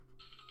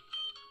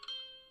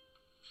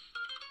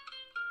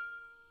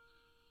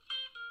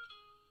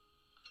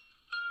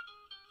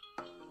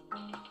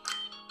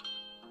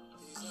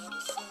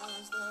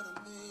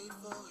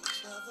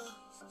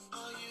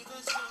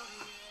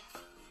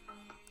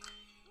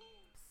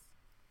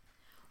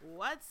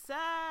What's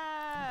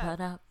up?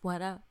 What up?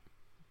 What up?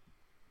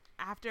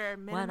 After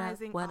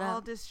minimizing all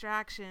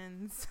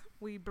distractions,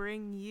 we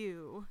bring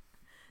you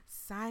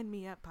Sign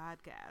Me Up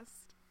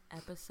Podcast.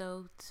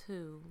 Episode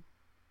 2.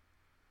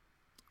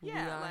 Yeah,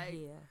 we are like,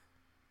 here.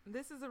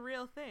 This is a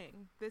real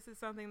thing. This is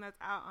something that's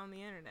out on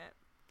the internet.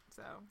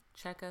 So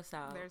check us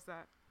out. There's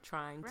that.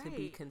 Trying to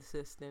be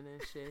consistent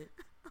and shit.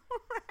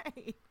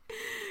 Right.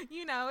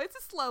 You know, it's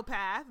a slow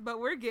path, but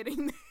we're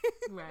getting there.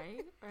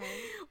 Right.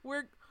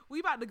 We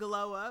about to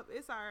glow up.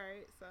 It's all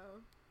right. So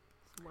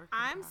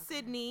I'm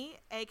Sydney,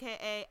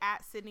 aka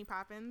at Sydney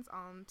Poppins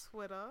on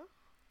Twitter.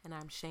 And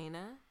I'm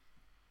Shayna,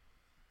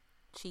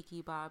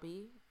 Cheeky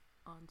Bobby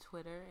on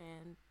Twitter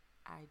and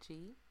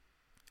IG.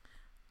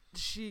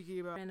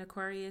 Cheeky Bobby. In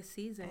Aquarius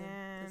season.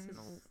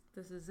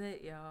 This is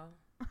it, y'all.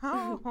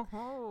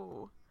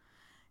 Oh.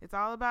 It's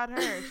all about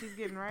her. She's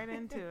getting right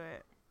into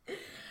it.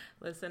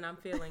 Listen, I'm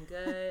feeling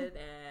good,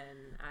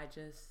 and I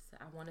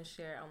want to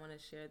share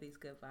these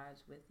good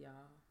vibes with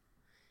y'all.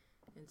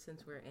 And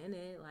since we're in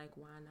it, like,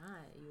 why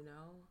not? You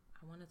know,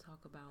 I want to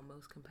talk about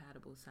most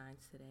compatible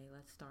signs today.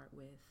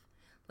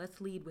 Let's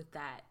lead with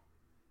that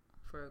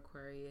for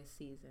Aquarius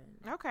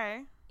season.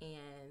 Okay.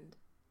 And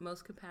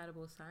most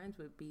compatible signs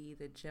would be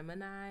the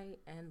Gemini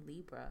and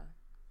Libra.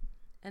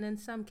 And in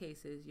some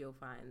cases, you'll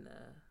find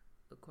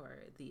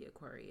the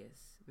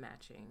Aquarius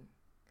matching,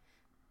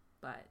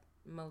 but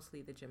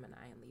mostly the Gemini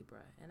and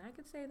Libra. And I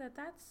could say that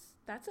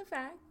that's a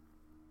fact.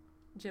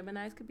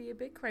 Geminis could be a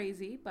bit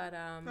crazy, but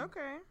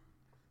okay.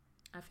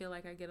 I feel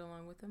like I get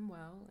along with them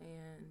well.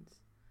 And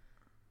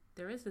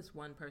there is this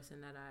one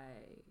person that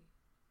I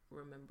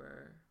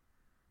remember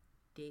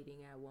dating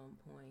at one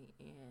point,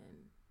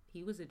 and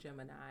he was a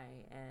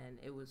Gemini, and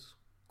it was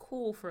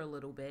cool for a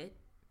little bit.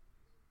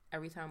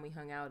 Every time we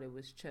hung out, it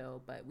was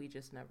chill, but we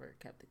just never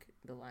kept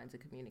the lines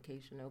of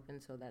communication open,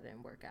 so that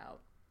didn't work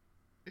out.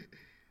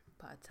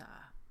 But,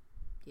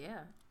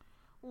 yeah.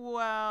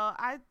 Well,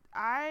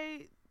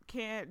 I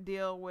can't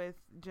deal with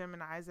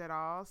Geminis at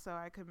all, so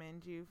I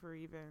commend you for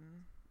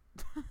even,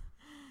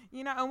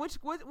 you know, and which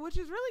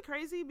is really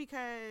crazy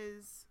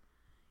because,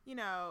 you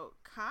know,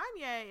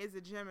 Kanye is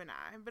a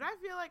Gemini, but I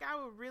feel like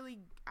I would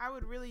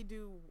really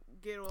do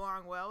get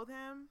along well with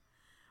him.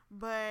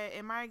 But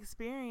in my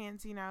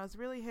experience, you know, it's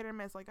really hit or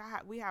miss. Like,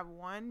 we have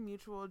one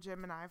mutual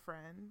Gemini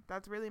friend.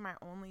 That's really my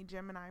only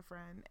Gemini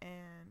friend.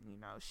 And, you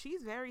know,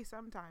 she's very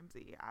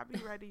sometimesy. I'd be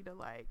ready to,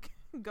 like,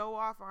 go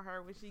off on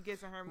her when she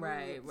gets in her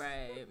mood.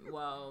 Right.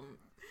 Well,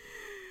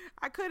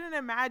 I couldn't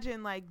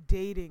imagine, like,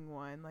 dating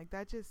one. Like,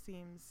 that just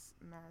seems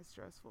mad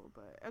stressful.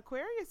 But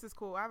Aquarius is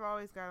cool. I've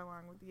always got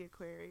along with the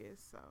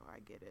Aquarius, so I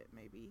get it.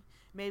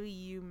 Maybe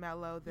you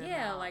mellow them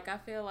out. Like, I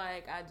feel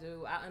like I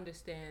do. I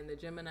understand. The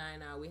Gemini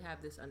and I, we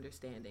have this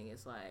understanding.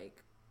 It's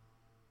like,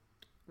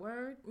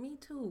 word, me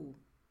too.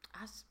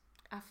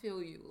 I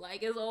feel you.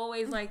 Like, it's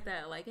always like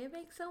that. Like, it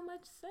makes so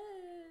much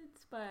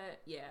sense.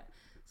 But, yeah.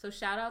 So,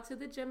 shout out to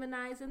the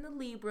Geminis and the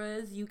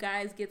Libras. You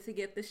guys get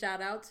the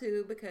shout out,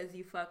 too, because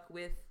you fuck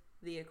with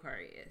the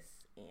Aquarius.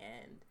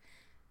 And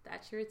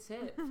that's your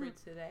tip for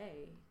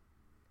today.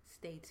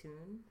 Stay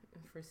tuned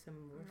for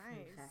some more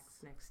fun facts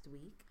next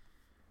week.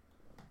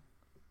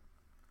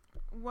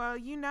 Well,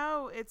 you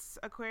know, it's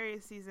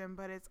Aquarius season,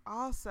 but it's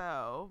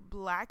also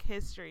Black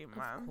History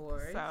Month. Of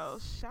course. So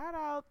shout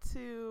out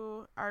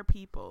to our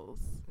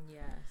peoples.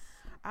 Yes.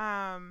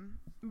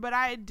 But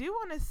I do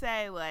want to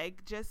say,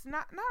 like, just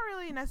not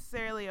really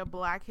necessarily a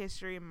Black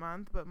History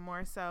Month, but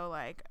more so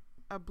like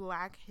a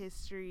Black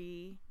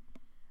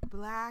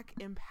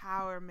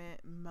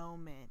empowerment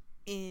moment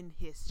in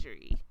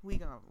history. We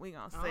gonna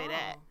say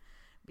that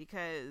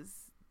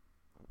because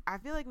I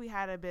feel like we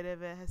had a bit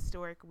of a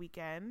historic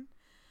weekend.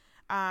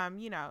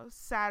 You know,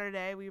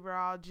 Saturday we were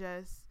all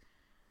just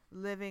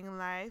living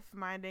life,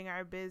 minding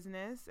our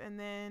business, and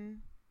then,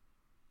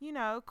 you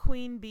know,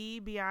 Queen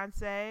Bee,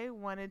 Beyonce,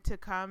 wanted to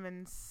come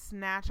and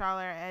snatch all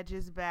our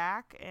edges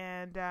back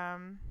and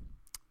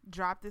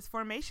drop this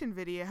Formation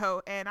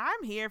video, and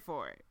I'm here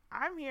for it.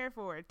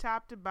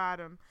 Top to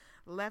bottom,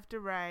 left to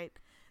right,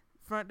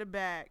 front to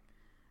back,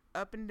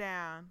 up and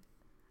down,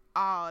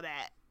 all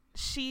that.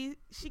 She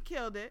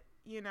killed it.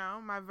 You know,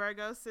 my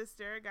Virgo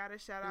sister, got a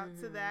shout out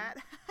to that.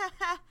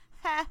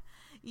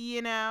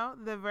 You know,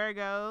 the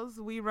Virgos,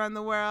 we run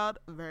the world.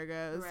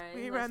 Virgos, right.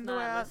 We run the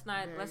world.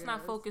 Let's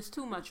not focus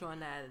too much on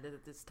that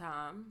at this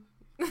time.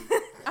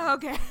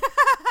 Okay.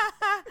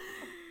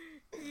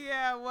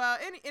 Yeah, well,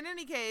 in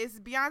any case,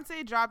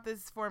 Beyonce dropped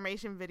this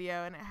Formation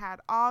video, and it had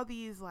all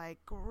these, like,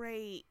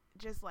 great,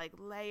 just, like,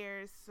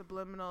 layers,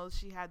 subliminals.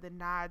 She had the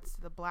nods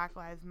to the Black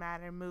Lives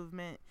Matter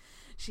movement.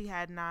 She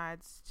had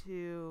nods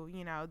to,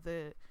 you know,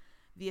 the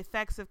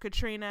effects of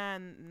Katrina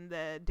and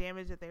the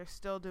damage that they're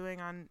still doing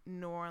on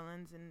New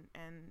Orleans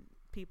and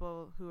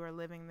people who are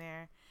living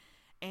there.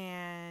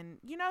 And,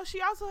 you know,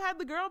 she also had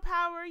the girl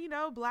power, you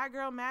know, Black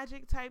girl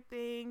magic type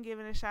thing,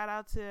 giving a shout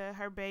out to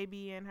her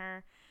baby and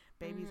her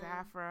baby's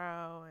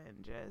afro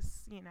and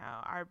just, you know,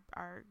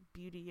 our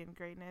beauty and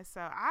greatness. So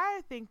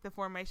I think the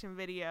Formation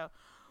video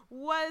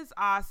was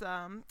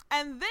awesome.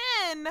 And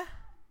then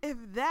if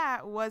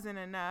that wasn't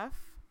enough,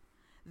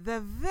 the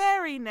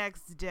very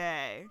next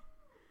day,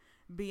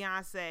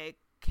 Beyonce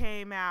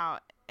came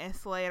out and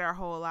slayed our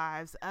whole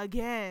lives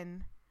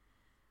again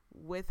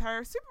with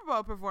her Super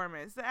Bowl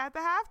performance at the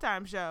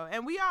halftime show.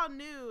 And we all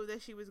knew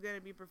that she was going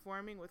to be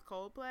performing with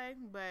Coldplay,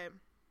 but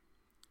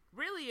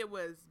really it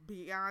was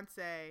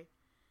Beyonce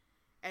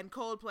and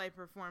Coldplay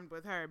performed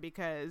with her,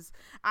 because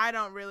I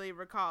don't really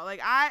recall.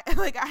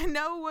 I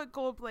know what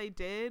Coldplay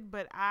did,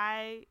 but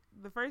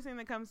the first thing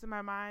that comes to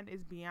my mind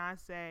is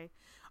Beyonce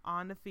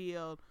on the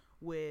field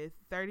with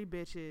 30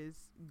 bitches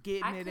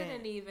getting it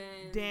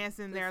in,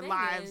 dancing their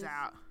lives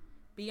out.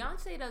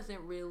 Beyonce doesn't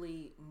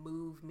really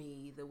move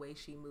me the way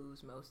she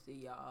moves most of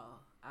y'all.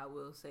 I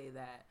will say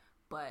that.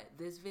 But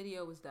this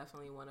video was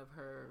definitely one of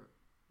her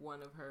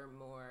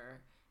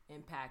more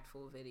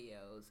impactful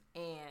videos.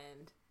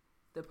 And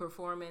the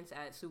performance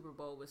at Super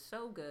Bowl was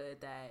so good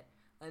that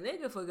a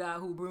nigga forgot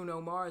who Bruno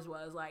Mars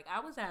was. Like,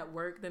 I was at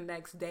work the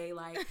next day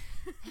like,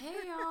 hey,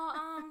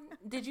 y'all,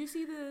 did you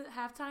see the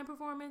halftime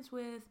performance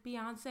with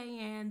Beyonce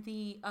and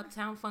the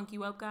Uptown Funk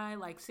You Up guy?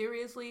 Like,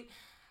 seriously?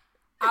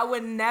 I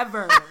would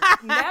never.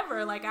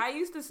 Like, I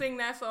used to sing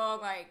that song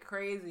like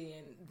crazy,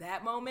 and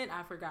that moment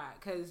I forgot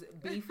because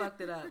B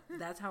fucked it up.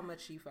 That's how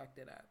much she fucked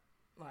it up.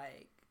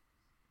 Like,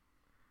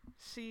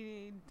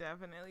 she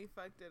definitely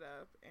fucked it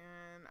up,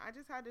 and I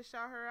just had to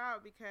shout her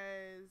out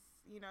because,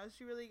 you know,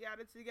 she really got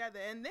it together.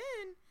 And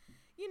then,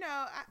 you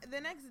know, the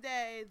next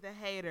day, the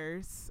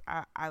haters,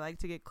 I like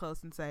to get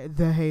close and say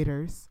the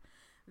haters,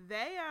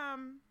 they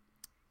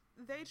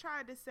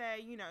tried to say,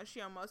 you know, she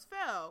almost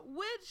fell,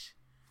 which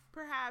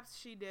perhaps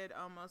she did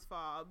almost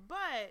fall,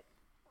 but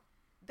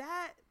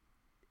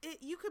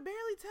you could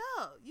barely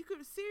tell. You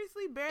could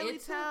seriously barely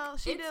tell.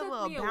 She did a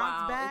little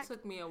bounce back. It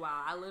took me a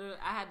while.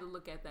 I had to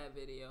look at that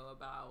video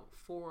about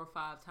 4 or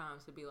 5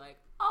 times to be like,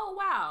 oh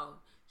wow,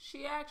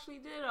 she actually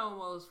did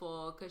almost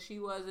fall because she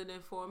wasn't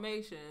in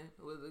formation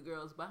with the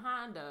girls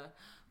behind her.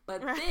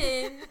 But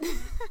then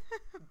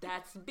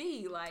that's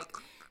B. Like,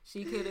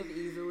 she could have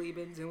easily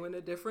been doing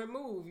a different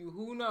move.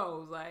 Who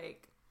knows?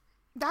 Like,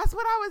 that's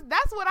what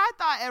I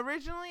thought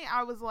originally.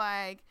 I was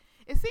like,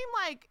 it seemed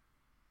like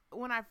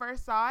when I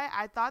first saw it,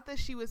 I thought that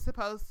she was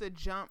supposed to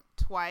jump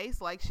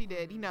twice like she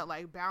did, you know,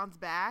 like bounce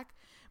back.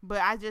 But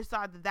I just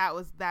thought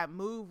that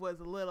move was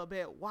a little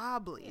bit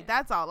wobbly. Yeah.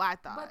 That's all I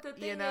thought. But the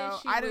thing is,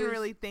 I didn't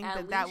really think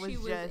that was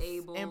just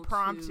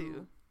impromptu.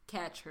 To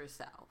catch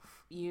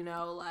herself, you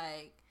know,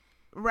 like,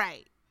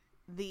 right.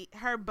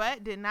 Her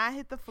butt did not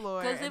hit the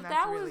floor, because if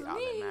that was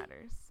me,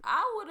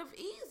 I would have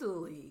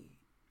easily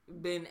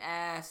been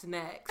ass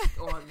next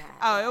on that.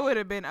 Oh, it would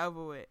have been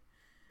over with.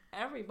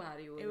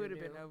 Everybody would. It would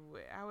have been over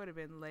with. I would have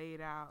been laid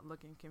out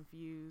looking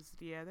confused.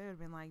 Yeah, they would have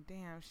been like,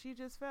 damn, she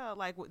just fell.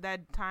 Like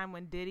that time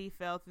when Diddy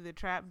fell through the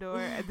trapdoor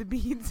at the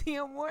BET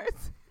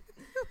Awards.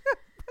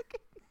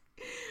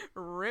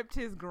 Ripped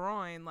his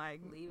groin. Like,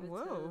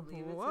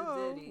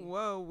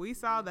 whoa, we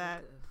saw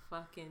that.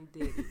 Fucking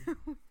Diddy.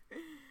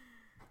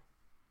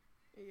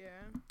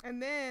 Yeah.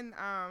 And then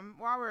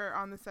while we're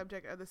on the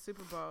subject of the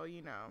Super Bowl,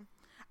 you know,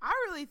 I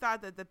really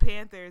thought that the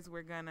Panthers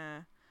were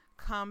gonna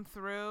come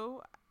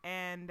through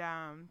and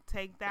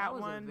take that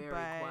one. That was a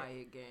very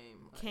quiet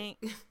game.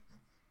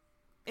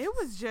 It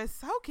was just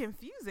so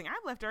confusing. I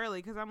left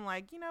early because I'm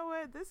like, you know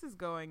what? This is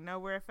going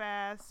nowhere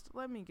fast.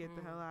 Let me get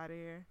the hell out of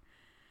here.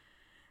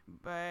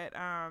 But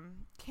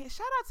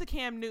shout out to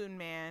Cam Newton,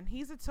 man.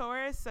 He's a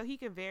Taurus, so he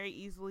could very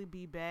easily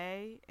be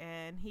Bay,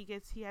 and he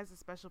has a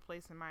special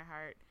place in my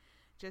heart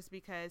just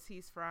because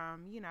he's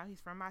from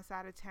my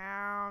side of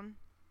town,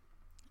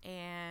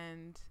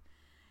 and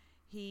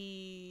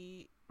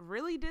he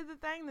really did the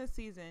thing this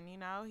season. You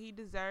know, he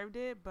deserved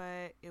it,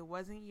 but it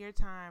wasn't your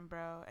time,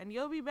 bro. And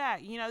you'll be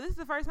back. You know, this is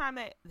the first time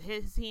that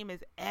his team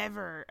has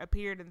ever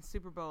appeared in the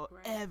Super Bowl,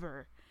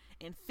 ever,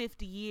 in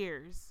 50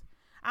 years.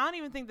 I don't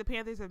even think the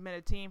Panthers have been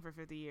a team for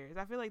 50 years.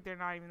 I feel like they're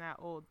not even that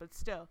old, but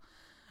still.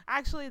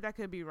 Actually, that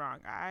could be wrong.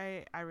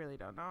 I really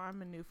don't know.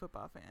 I'm a new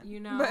football fan. You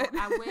know,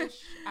 I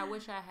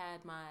wish I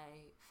had my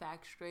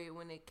facts straight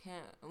when it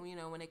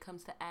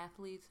comes to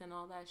athletes and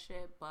all that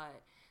shit.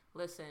 But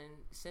listen,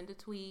 send a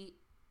tweet,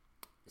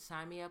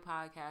 sign me a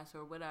podcast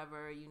or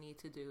whatever you need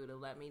to do to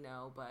let me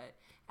know. But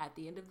at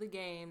the end of the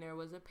game, there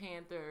was a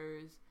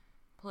Panthers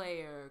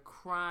player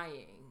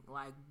crying,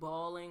 like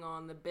bawling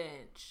on the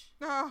bench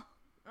at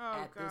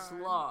God. This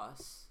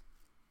loss.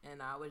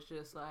 And I was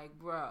just like,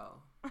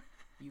 bro,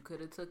 you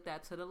could have took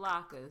that to the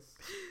lockers.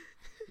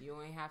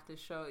 You ain't have to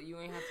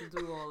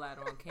do all that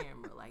on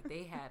camera. Like,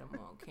 they had him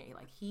on camera.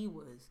 Like, he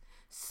was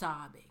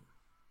sobbing.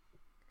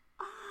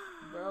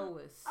 Bro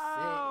was sick.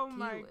 Oh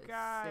my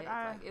God. Sick.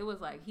 Like, it was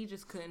like he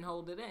just couldn't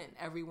hold it in.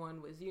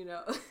 Everyone was, you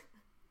know,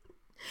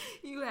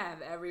 you have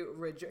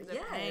the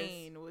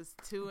pain was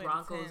too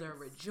Broncos intense. are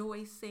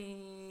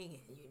rejoicing,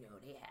 and you know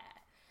they had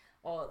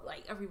all,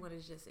 like, everyone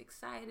is just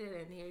excited,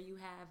 and here you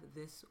have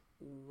this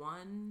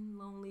one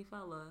lonely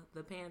fella,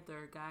 the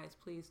Panther. Guys,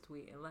 please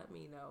tweet and let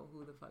me know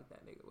who the fuck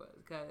that nigga was,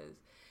 because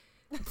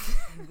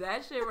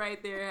that shit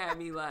right there had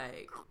me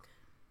like,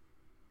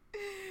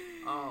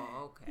 Oh,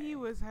 okay. He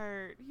was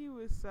hurt. He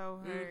was so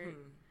hurt.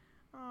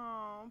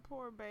 Oh,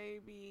 poor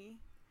baby.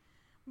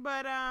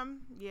 But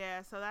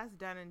yeah, so that's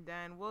done and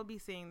done. We'll be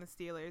seeing the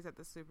Steelers at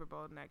the Super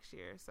Bowl next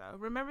year. So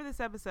remember this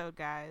episode,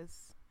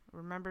 guys.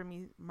 Remember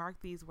me. Mark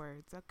these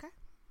words, okay?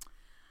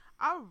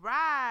 All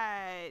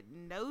right,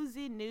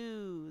 nosy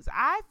news.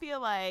 I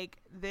feel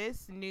like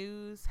this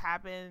news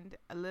happened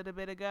a little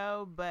bit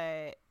ago,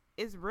 but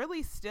it's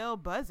really still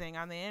buzzing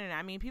on the internet.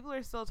 I mean, people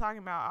are still talking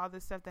about all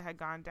this stuff that had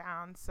gone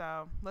down.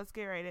 So let's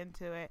get right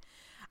into it.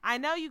 I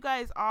know you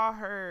guys all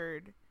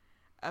heard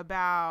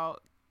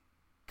about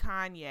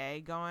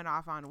Kanye going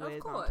off on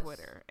Wiz on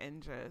Twitter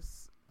and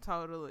just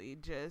totally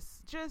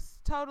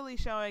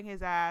showing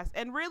his ass.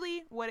 And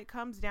really what it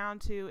comes down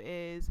to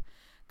is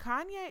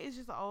Kanye is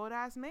just an old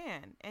ass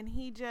man, and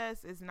he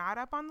just is not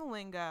up on the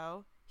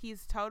lingo.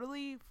 He's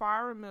totally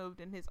far removed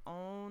in his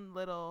own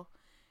little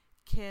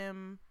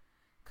Kim,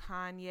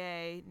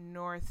 Kanye,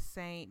 North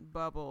Saint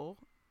bubble,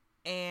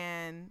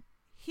 and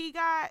he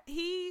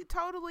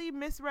totally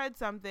misread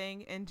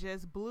something and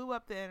just blew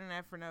up the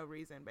internet for no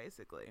reason,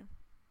 basically.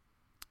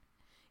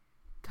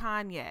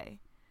 Kanye,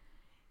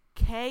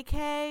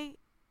 KK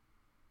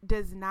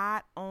does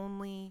not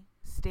only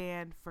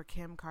stand for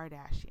Kim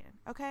Kardashian,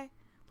 okay?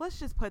 Let's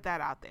just put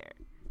that out there.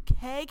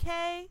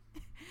 KK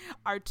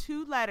are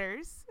 2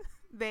 letters.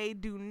 They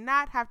do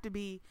not have to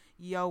be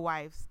your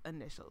wife's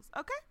initials,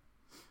 okay?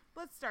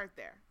 Let's start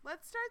there.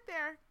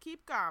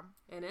 Keep calm.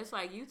 And it's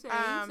like you said,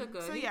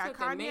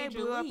 Kanye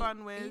blew up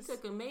on Wiz. He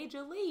took a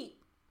major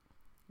leap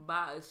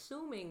by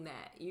assuming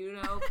that,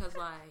 because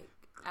like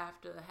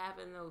after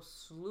having those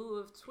slew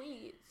of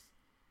tweets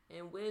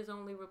and Wiz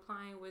only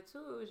replying with 2,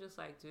 it was just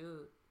like,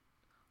 dude,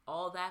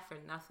 all that for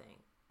nothing.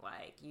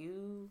 Like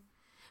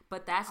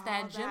but that's all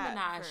that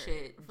Gemini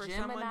shit. For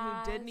someone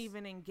who didn't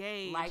even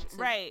engage.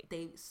 Right.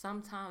 They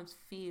sometimes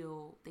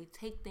feel they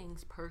take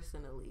things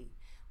personally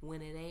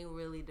when it ain't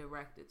really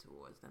directed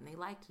towards them. They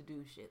like to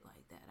do shit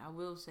like that. I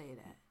will say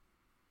that.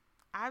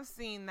 I've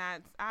seen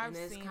that.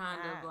 It's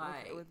kind of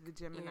like with the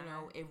Gemini.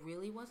 It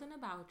really wasn't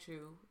about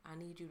you. I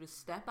need you to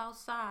step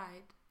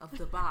outside of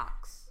the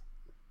box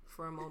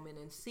for a moment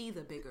and see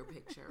the bigger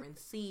picture and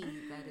see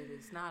that it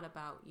is not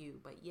about you.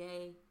 But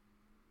yay.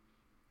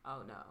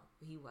 Oh no,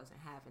 he wasn't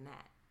having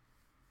that.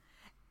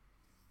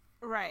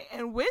 Right,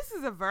 and Wiz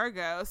is a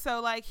Virgo, so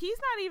like he's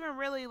not even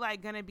really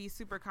like gonna be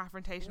super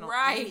confrontational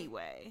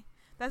anyway.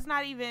 That's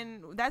not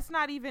even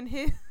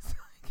his.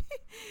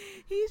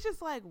 He's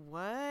just like,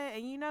 what?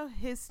 And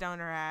his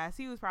stoner ass.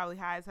 He was probably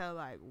high as hell.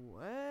 Like,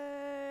 what?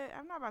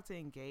 I'm not about to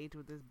engage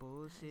with this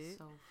bullshit. That's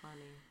so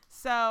funny.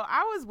 So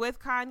I was with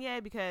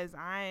Kanye because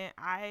I'm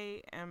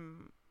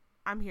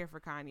here for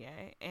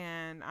Kanye,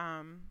 and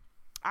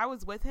I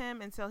was with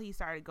him until he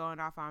started going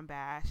off on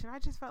Bash, and I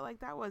just felt like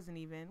that wasn't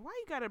even, why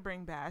you gotta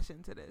bring Bash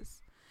into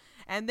this?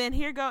 And then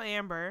here go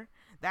Amber.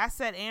 That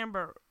set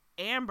Amber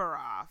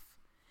off.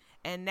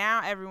 And now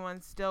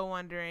everyone's still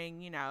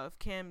wondering, if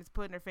Kim is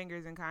putting her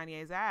fingers in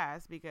Kanye's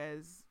ass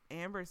because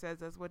Amber says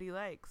that's what he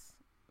likes.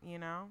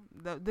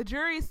 The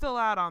jury's still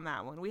out on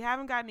that one. We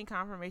haven't got any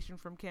confirmation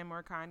from Kim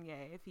or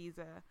Kanye if he's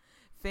a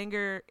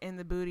finger in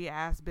the booty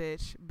ass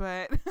bitch,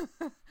 but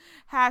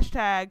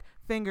hashtag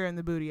finger in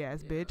the booty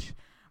ass bitch.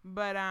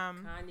 But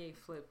Kanye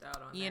flipped out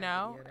on that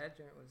video. That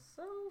joint was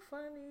so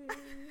funny.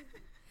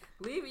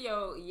 Ye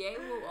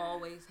will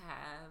always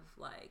have,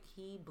 like,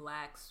 he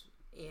blacks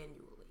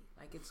annually.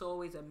 Like, it's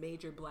always a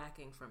major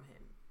blacking from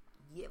him.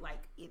 Yeah,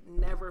 like, it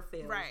never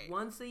fails. Right.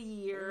 Once a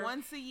year,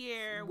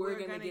 we're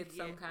gonna get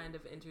some kind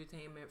of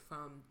entertainment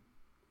from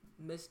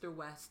Mr.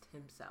 West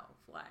himself.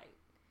 Like,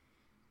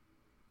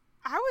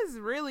 I was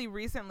really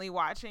recently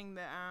watching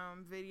the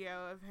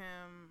video of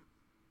him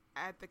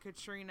at the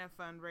Katrina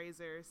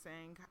fundraiser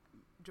saying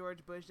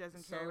George Bush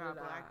doesn't care about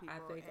black people.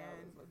 And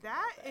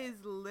that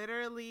is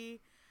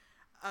literally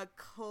a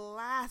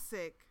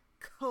classic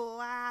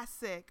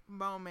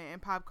moment in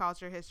pop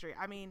culture history.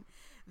 I mean,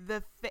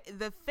 the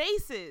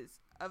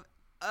faces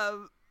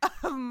of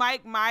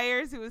Mike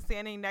Myers, who was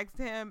standing next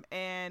to him,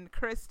 and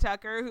Chris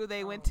Tucker, who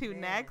they went to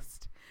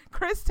next.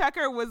 Chris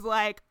Tucker was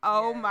like,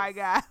 oh my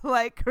God.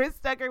 Like, Chris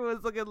Tucker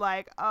was looking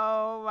like,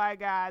 oh my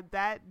God,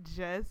 that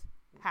just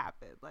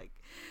happened. Like,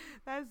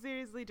 that's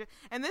seriously just,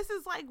 and this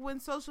is like when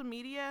social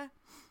media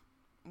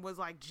was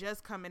like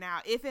just coming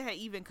out, if it had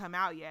even come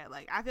out yet.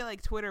 Like, I feel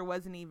like Twitter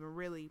wasn't even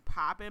really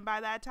popping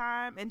by that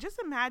time. And just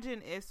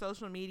imagine if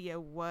social media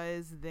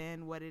was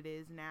then what it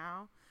is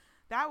now.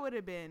 That would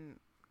have been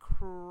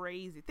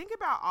crazy. Think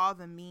about all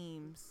the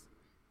memes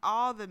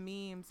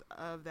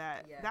of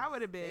that. Yes. That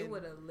would have been, they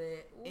would have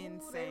lit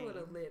insane. They would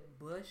have lit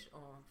Bush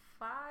on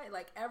fire.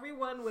 Like,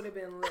 everyone would have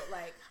been lit.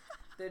 Like,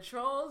 the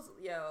trolls,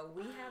 we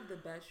have the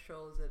best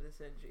trolls of the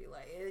century.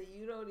 Like,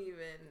 you don't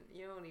even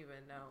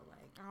know. Like,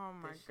 oh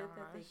my the shit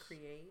that they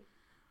create.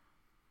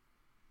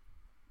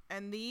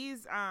 And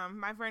these,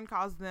 my friend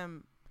calls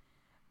them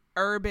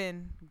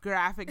urban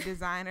graphic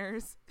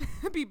designers,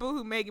 people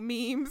who make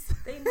memes.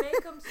 They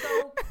make them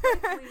so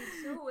quickly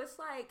too. It's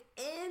like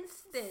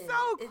instant.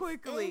 So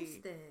quickly. It's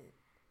instant.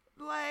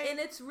 Like, and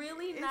it's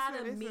really not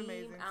a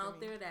meme out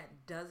me. there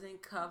that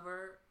doesn't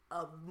cover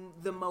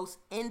the most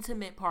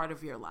intimate part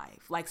of your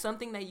life, like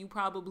something that you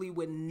probably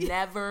would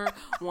never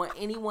want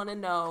anyone to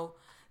know.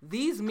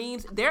 These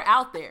memes, they're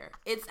out there.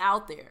 It's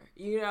out there.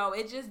 You know,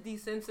 it just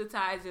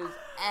desensitizes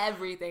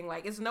everything.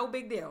 Like, it's no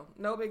big deal.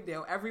 No big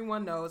deal.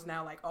 Everyone knows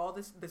now, like, all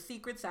this, the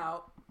secret's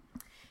out.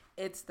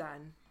 It's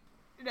done.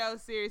 No,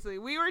 seriously.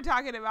 We were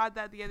talking about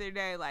that the other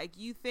day. Like,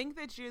 you think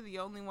that you're the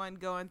only one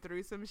going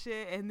through some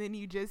shit, and then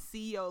you just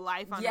see your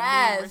life on a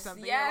meme or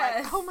something. Yes.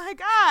 You're like, oh my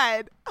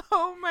God.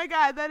 Oh my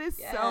God. That is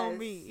so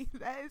me.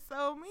 That is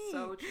so me.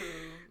 So true.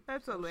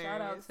 That's hilarious.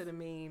 Shout out to the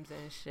memes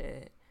and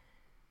shit.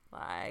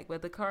 Like,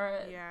 but the shout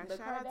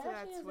Kardashians, out to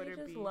that Twitter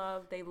they just beef.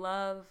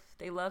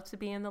 love to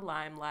be in the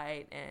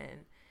limelight,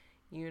 and,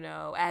 you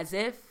know, as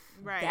if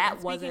right.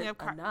 that wasn't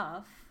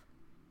enough.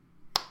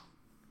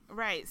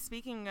 Right.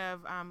 Speaking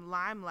of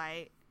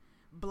limelight,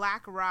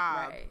 Black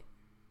Rob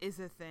is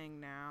a thing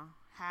now.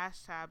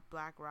 Hashtag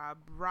Black Rob.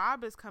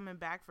 Rob is coming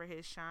back for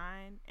his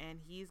shine, and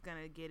he's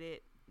going to get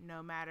it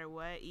no matter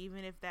what,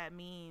 even if that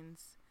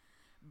means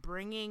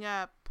bringing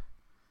up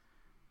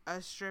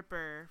a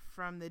stripper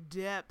from the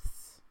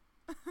depths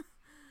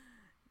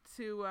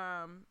to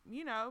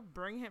you know,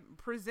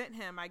 present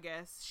him, I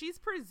guess. She's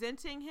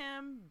presenting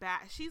him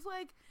back. She's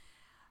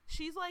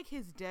like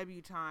his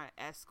debutante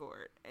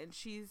escort, and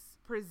she's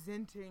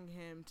presenting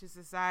him to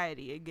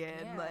society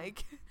again. Yeah.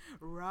 Like,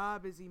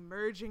 Rob is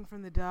emerging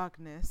from the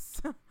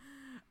darkness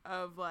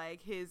of,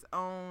 like, his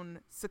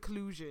own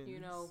seclusion. You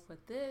know,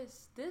 but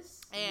this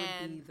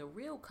would be the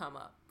real come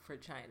up for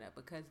China,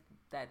 because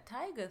that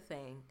Tyga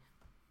thing,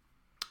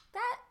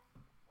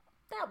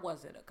 that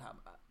wasn't a come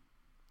up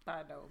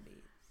by no means.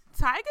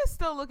 Tyga's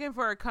still looking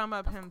for a come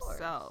up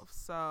himself,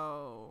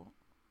 so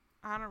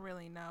I don't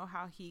really know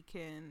how he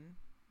can,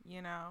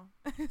 you know.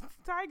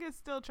 Tyga's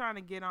still trying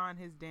to get on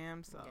his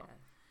damn self. Yeah.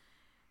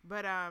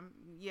 But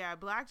yeah,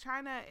 Blac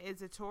Chyna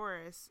is a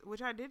Taurus,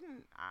 which I don't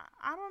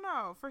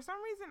know. For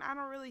some reason, I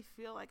don't really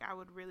feel like I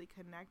would really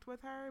connect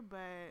with her,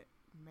 but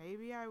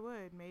maybe I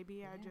would.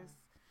 Maybe I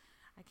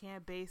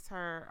can't base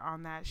her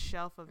on that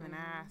shelf of an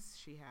ass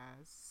she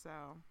has.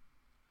 So,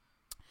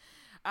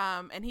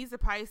 and he's a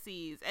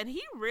Pisces, and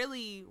he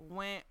really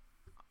went,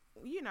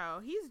 you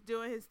know, he's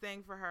doing his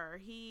thing for her.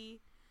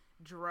 He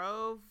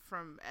drove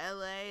from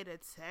LA to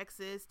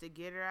Texas to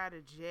get her out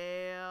of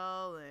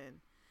jail,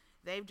 and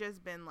they've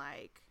just been,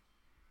 like,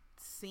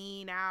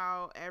 seen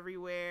out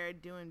everywhere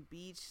doing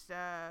beach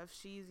stuff.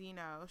 She's, you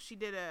know, she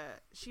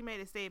made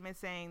a statement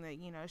saying that,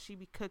 you know, she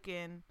be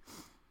cooking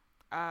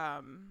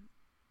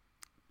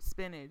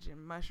spinach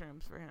and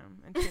mushrooms for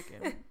him and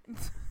chicken.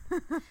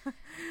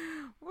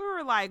 We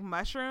were like,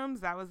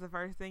 mushrooms? That was the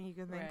first thing you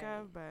could think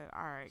of, but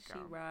all right,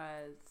 girl. She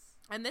rides.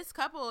 And this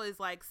couple is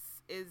like,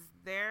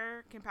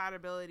 their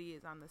compatibility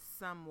is on the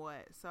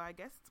somewhat, so I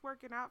guess it's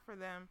working out for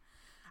them.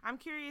 I'm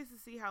curious to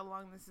see how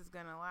long this is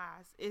gonna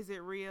last. Is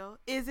it real?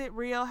 Is it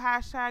real?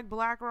 Hashtag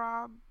Black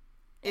Rob.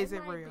 Is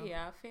it real?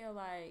 Yeah, I feel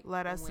like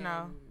let us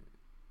know.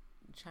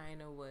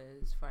 Chyna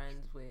was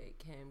friends with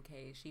Kim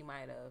K, she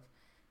might have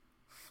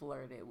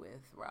flirted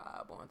with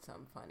Rob on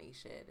some funny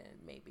shit,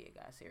 and maybe it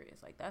got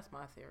serious. Like, that's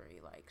my theory.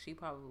 Like, she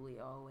probably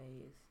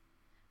always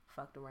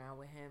fucked around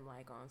with him,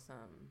 like, on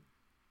some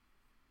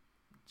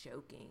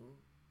joking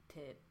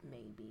tip,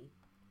 maybe.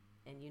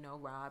 And, you know,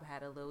 Rob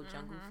had a little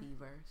jungle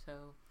fever,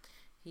 so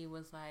he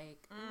was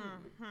like,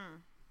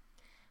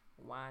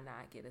 why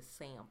not get a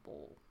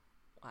sample?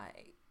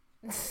 Like,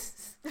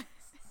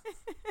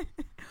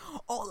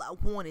 all I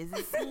want is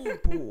a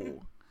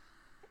sample.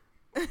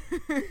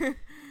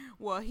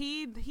 Well,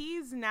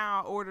 he's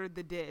now ordered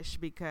the dish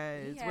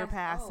because we're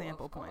past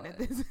sample point at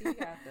this. He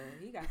got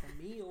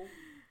the meal.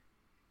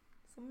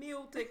 It's a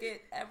meal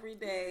ticket every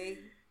day.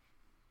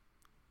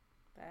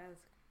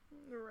 That's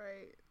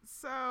right.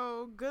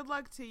 So, good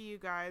luck to you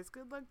guys.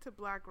 Good luck to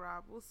Black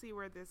Rob. We'll see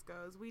where this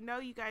goes. We know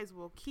you guys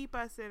will keep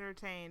us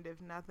entertained,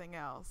 if nothing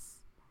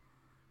else,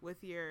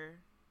 with your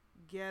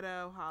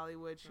ghetto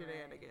Hollywood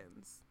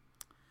shenanigans.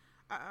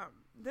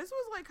 This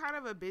was like kind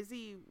of a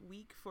busy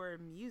week for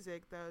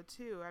music, though,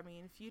 too. I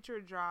mean, Future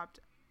dropped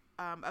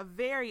a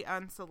very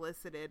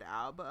unsolicited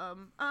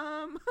album.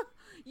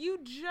 You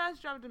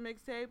just dropped a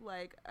mixtape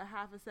like a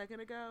half a second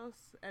ago,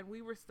 and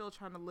we were still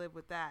trying to live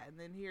with that. And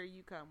then here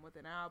you come with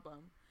an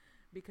album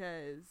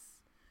because,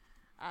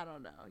 I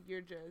don't know,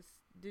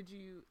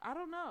 I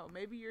don't know.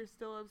 Maybe you're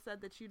still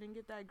upset that you didn't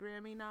get that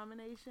Grammy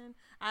nomination.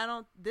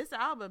 This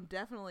album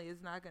definitely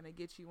is not going to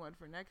get you one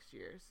for next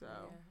year, so.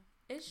 Yeah.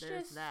 It's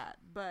there's just that.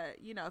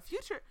 But, you know,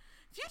 Future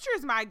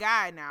is my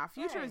guy now.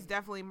 Future is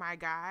definitely my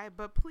guy.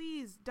 But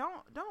please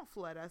don't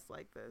flood us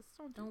like this.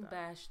 Don't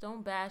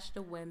bash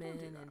the women,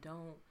 and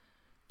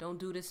don't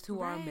do this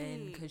to our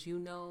men, because you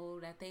know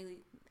that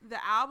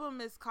the album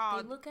is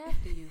called they look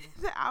after you.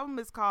 The album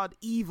is called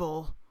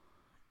Evil.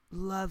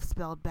 Love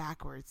spelled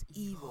backwards.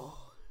 Evil.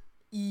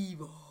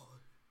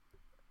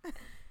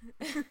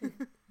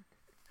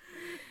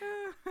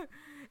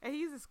 And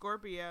he's a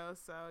Scorpio,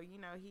 so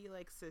he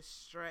likes to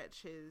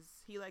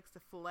he likes to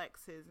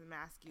flex his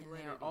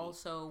masculinity. And they're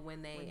also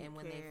when they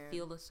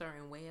feel a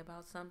certain way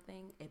about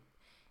something,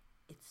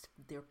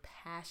 they're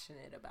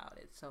passionate about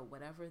it. So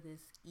whatever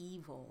this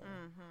evil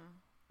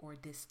or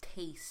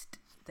distaste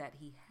that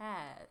he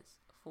has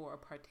for a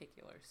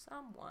particular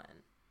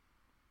someone.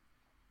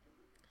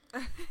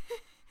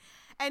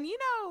 And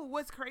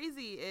what's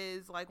crazy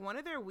is like one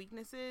of their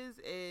weaknesses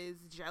is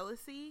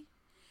jealousy.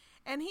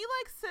 And he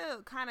likes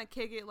to kind of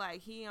kick it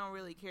like he don't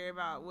really care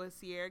about what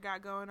Ciara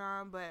got going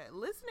on. But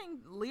listening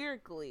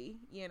lyrically,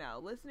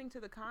 listening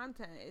to the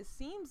content, it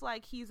seems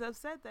like he's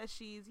upset that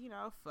she's,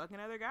 fucking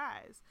other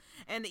guys.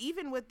 And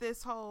even with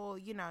this whole,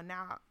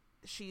 now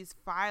she's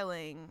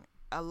filing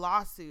a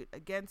lawsuit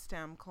against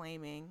him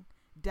claiming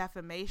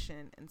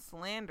defamation and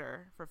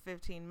slander for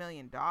 $15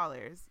 million.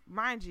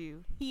 Mind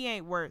you, he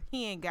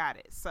ain't got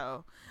it.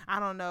 So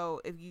I don't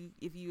know if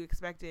you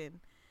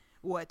expected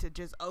to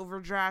just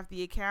overdraft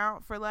the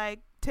account for like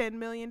 $10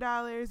 million,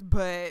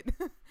 but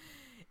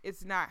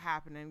it's not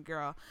happening,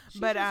 girl.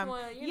 But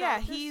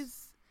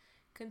he's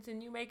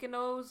continue making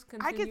those.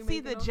 I can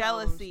see the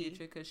jealousy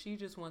because she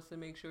just wants to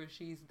make sure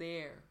she's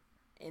there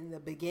in the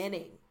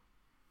beginning.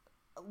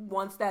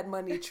 Once that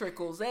money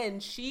trickles in,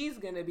 she's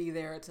gonna be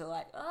there to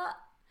like,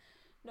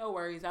 no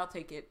worries, I'll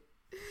take it.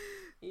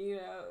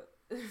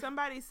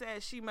 Somebody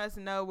said she must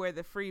know where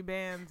the free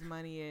bands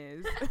money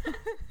is.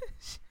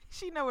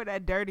 She know where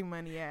that dirty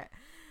money at.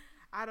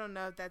 I don't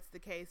know if that's the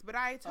case, but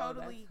I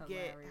totally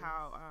get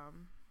how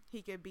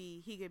he could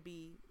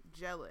be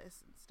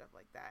jealous and stuff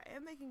like that,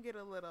 and they can get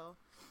a little,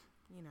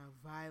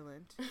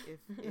 violent if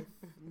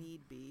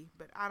need be.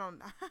 But I don't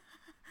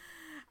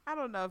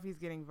know if he's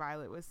getting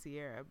violent with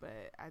Ciara,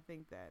 but I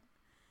think that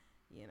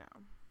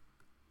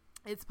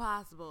it's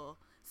possible.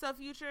 So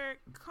Future,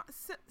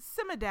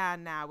 simmer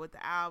down now with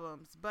the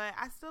albums, but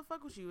I still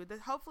fuck with you.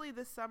 Hopefully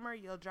this summer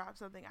you'll drop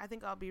something. I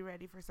think I'll be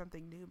ready for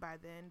something new by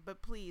then,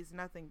 but please,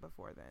 nothing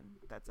before then.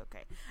 That's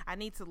okay. I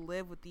need to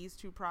live with these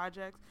two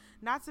projects.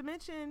 Not to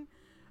mention,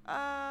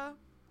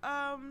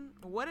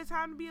 What a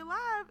Time to Be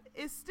Alive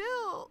is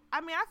still,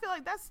 I feel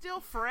like that's still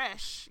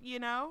fresh,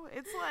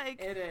 It's like,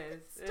 it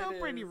is. Still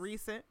pretty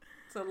recent.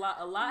 So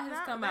a lot has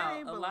come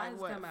out. A lot has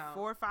come out.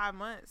 4 or 5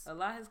 months. A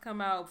lot has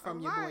come out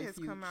from your boy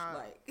Future.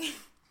 Like,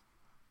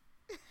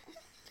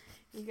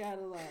 you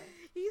gotta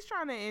he's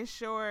trying to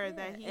ensure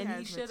that he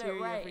has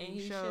material for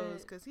these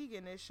shows because he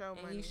getting his show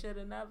money. He should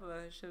have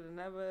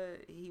never.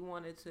 He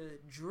wanted to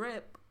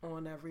drip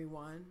on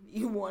everyone.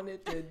 He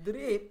wanted to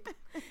drip.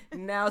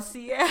 Now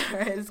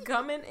Ciara is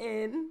coming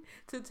in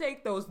to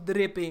take those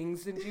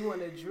drippings, and you want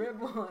to drip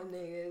on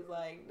niggas.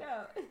 Like,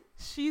 no.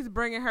 She's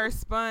bringing her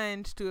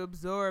sponge to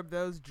absorb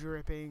those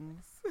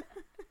drippings.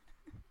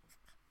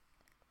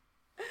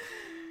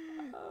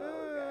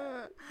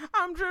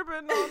 I'm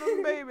dripping on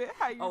them, baby.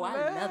 How you love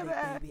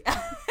that? It, baby.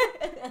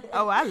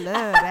 Oh, I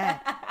love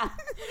that.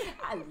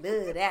 I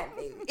love that,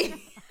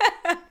 baby.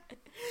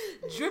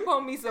 Drip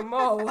on me some more.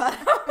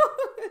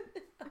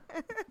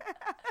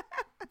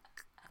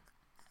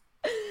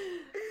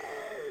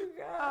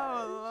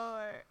 Oh,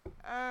 Lord.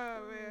 Oh,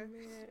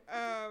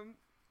 man.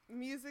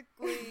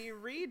 Musically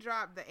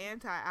redropped the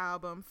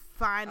Anti-album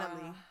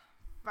finally.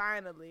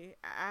 Finally,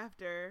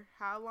 after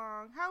how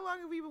long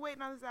have we been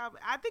waiting on this album?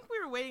 I think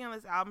we were waiting on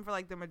this album for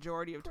like the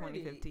majority of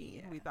 2015.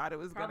 Yeah. We thought it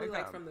was probably gonna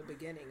like from the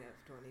beginning of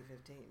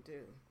 2015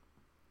 too.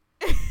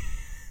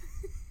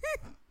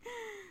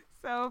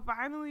 So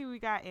finally we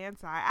got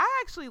Anti. I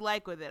actually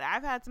like with it.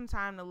 I've had some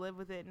time to live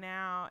with it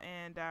now,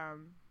 and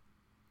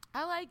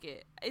I like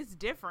it. It's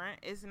different.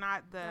 It's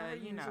not the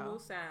usual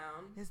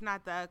sound. It's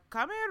not the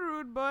come here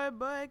rude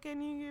boy,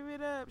 can you give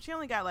it up? She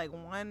only got like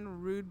one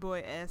rude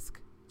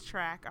boy-esque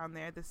track on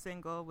there, the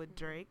single with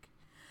Drake,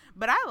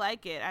 but I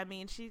like it.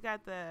 She's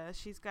got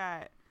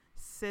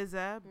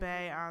SZA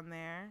Bay on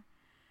there,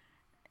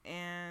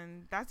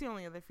 and that's the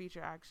only other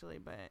feature actually,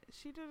 but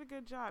she did a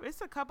good job. It's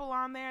a couple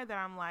on there that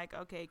I'm like,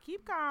 okay,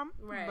 keep calm,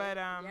 right? But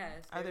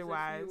yes,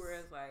 otherwise, a few where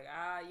it's like,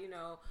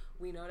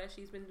 we know that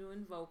she's been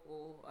doing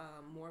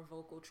more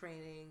vocal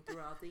training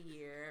throughout the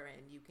year,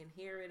 and you can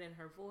hear it in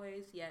her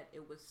voice. Yet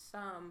it was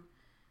some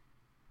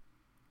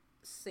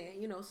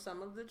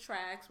of the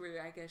tracks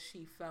where I guess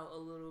she felt a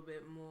little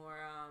bit more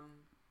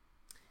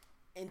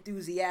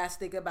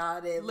enthusiastic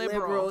about it,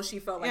 liberal. She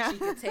felt like she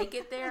could take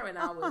it there, and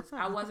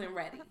I wasn't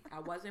ready. I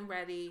wasn't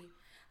really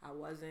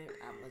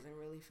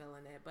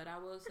feeling it. But I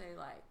will say,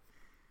 like,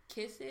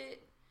 Kiss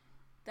It,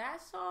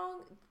 that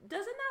song,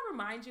 does it not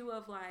remind you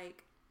of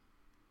like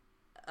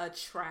a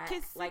track?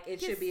 Like it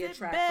should be a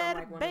track from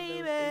like one of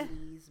those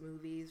 80s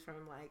movies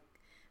from like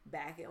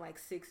back in like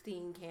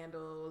 16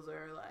 Candles,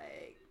 or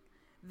like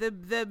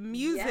the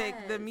music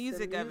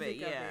of it,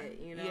 yeah.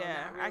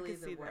 Not really I can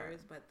see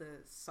words, but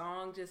the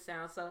song just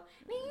sounds so.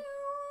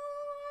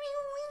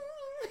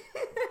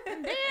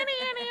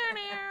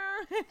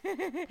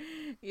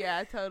 Yeah,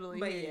 I totally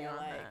hear you on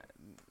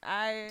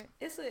that.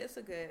 It's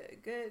a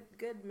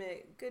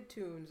good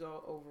tunes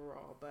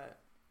overall, but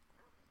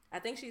I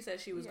think she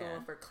said she was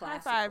going for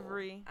classical. High five,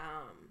 Ree.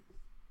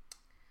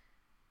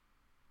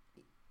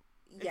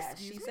 Yeah,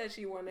 she said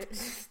she wanted.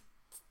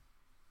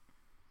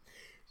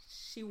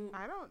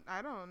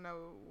 I don't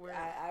know where.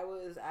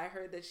 I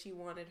heard that she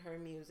wanted her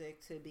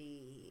music to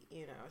be,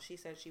 she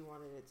said she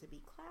wanted it to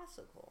be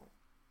classical.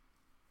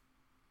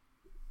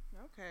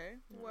 Okay.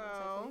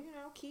 Well,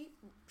 keep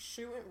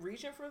shooting,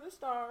 reaching for the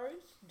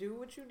stars. Do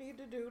what you need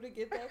to do to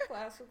get that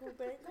classical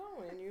thing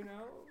going,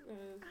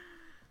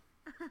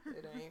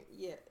 It ain't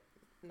yet.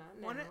 Not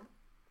now.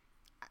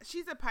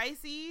 She's a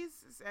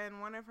Pisces, and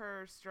one of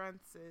her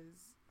strengths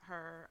is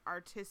her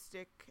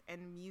artistic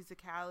and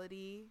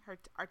musicality, her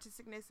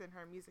artisticness and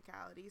her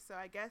musicality. So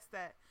I guess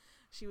that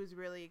she was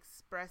really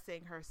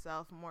expressing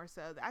herself more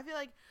so. I feel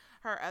like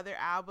her other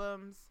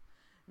albums,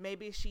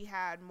 maybe she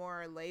had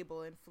more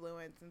label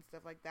influence and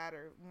stuff like that,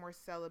 or more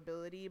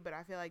sellability, but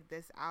I feel like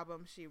this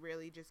album she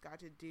really just got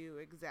to do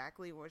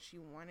exactly what she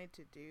wanted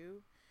to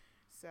do.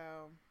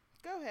 So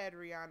go ahead,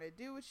 Rihanna,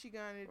 do what you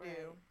gonna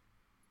do.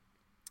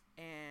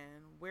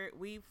 And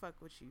we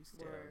fuck with you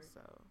still.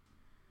 So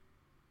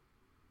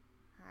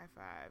high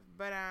five.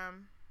 But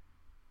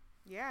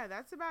yeah,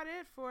 that's about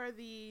it for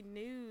the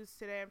news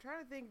today. I'm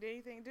trying to think, did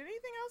anything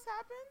else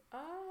happen?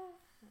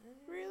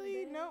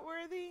 Really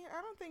noteworthy?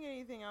 I don't think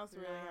anything else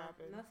really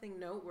happened. Nothing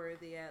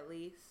noteworthy, at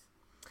least.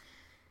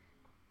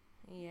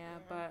 Yeah,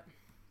 but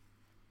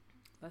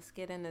let's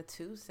get into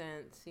 2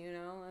 cents.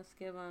 Let's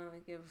give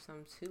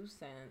some 2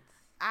 cents.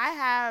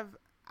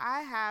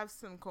 I have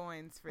some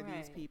coins for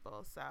these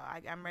people, so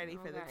I'm ready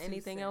for the 2 cents.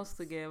 Anything else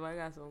to give? I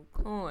got some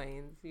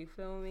coins. You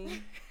feel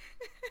me?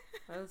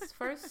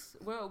 First,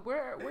 well,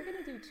 we're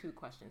gonna do 2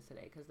 questions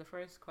today because the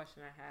first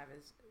question I have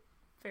is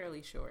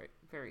fairly short,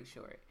 very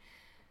short.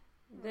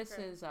 This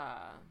is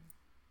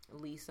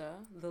Lisa,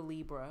 the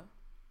Libra,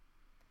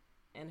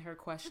 and her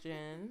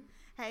question.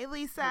 Hey,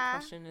 Lisa. Her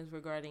question is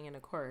regarding an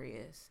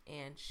Aquarius,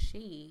 and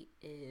she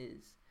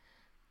is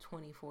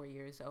 24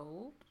 years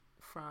old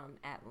from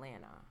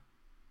Atlanta.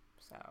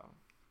 So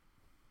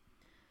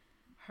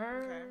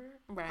her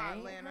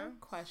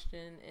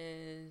question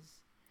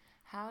is,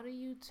 how do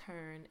you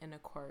turn an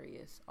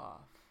Aquarius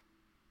off?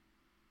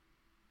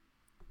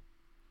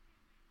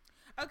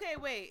 Okay,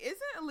 wait.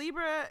 Isn't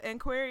Libra and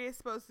Aquarius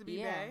supposed to be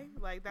bae?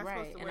 Like, that's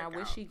supposed to work out. And I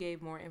wish she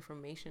gave more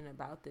information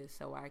about this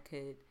so I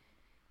could,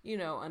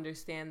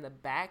 understand the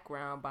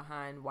background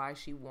behind why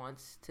she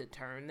wants to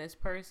turn this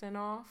person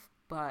off.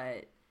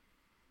 But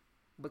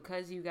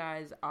because you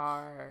guys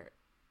are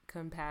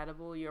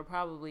compatible, you're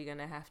probably going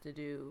to have to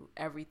do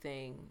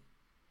everything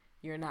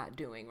you're not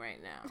doing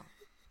right now.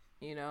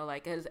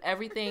 Because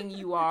everything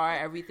you are,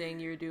 everything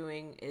you're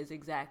doing is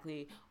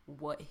exactly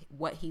what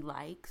he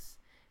likes.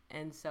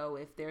 And so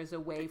if there's a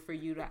way for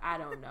you to, I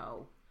don't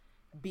know,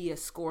 be a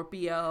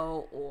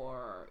Scorpio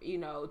or,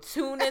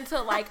 tune into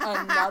like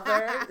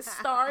another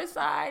star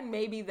sign,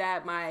 maybe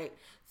that might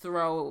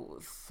throw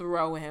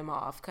him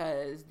off,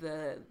 because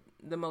the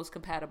most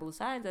compatible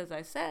signs, as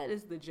I said,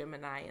 is the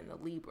Gemini and the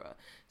Libra.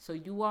 So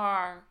you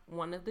are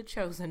one of the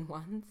chosen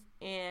ones.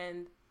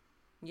 And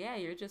yeah,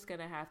 you're just going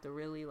to have to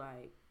really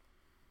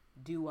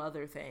do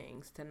other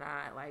things to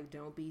not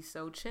don't be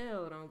so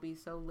chill. Don't be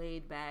so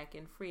laid back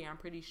and free. I'm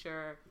pretty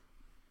sure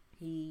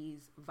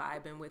he's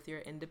vibing with your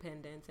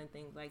independence and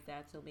things like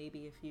that. So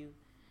maybe if you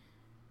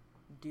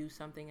do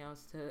something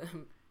else to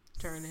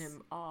turn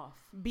him off.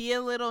 Be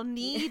a little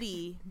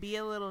needy. Be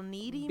a little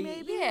needy,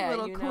 maybe? Yeah, a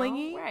little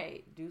clingy.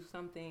 Right. Do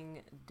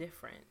something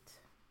different.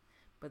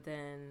 But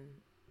then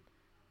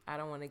I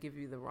don't want to give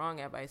you the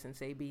wrong advice and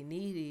say be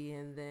needy,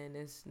 and then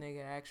this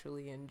nigga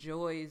actually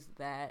enjoys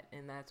that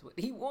and that's what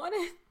he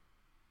wanted.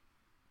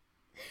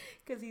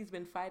 Because he's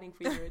been fighting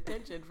for your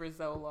attention for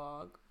so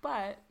long.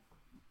 But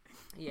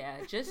yeah,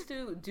 just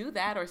do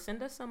that, or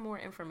send us some more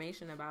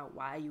information about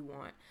why you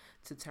want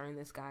to turn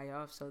this guy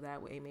off, so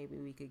that way maybe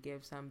we could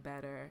give some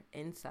better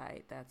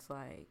insight that's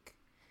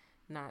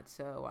not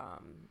so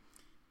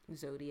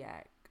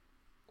zodiac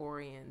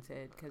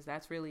oriented, because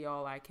that's really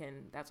all I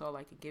can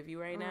give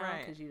you right now,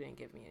 because you didn't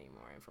give me any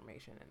more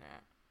information than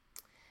that.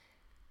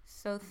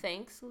 So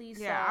thanks,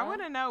 Lisa. Yeah, I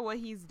want to know what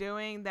he's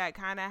doing that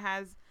kind of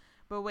has.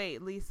 But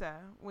wait, Lisa,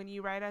 when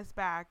you write us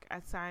back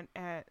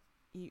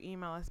you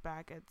email us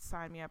back at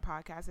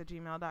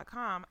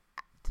signmeuppodcast@gmail.com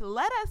to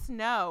let us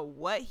know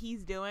what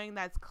he's doing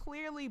that's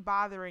clearly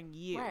bothering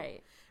you.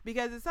 Right.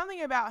 Because it's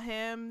something about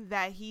him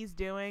that he's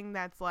doing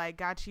that's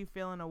got you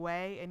feeling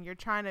away, and you're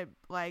trying to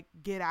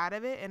get out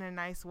of it in a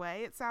nice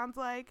way. It sounds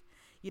like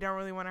you don't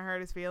really want to hurt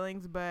his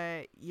feelings,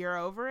 but you're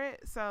over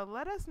it. So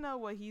let us know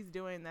what he's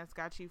doing that's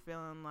got you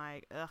feeling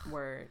ugh.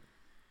 Word.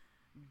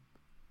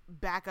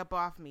 Back up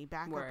off me.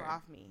 Back up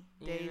off me.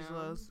 Dej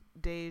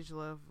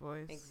Love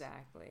voice.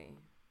 Exactly.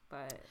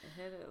 But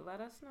let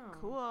us know.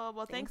 Cool.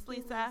 Well, thanks,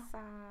 Lisa.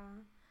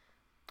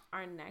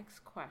 Our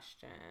next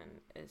question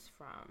is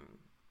from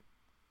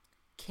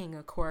King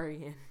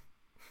Aquarian.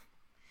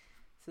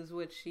 This is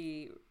what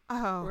she...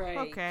 Oh, right,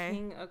 okay.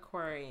 King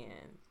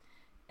Aquarian.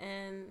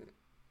 And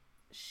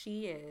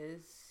she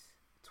is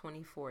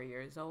 24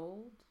 years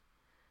old.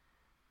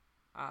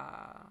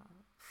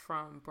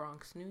 From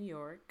Bronx, New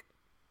York.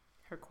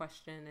 Her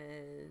question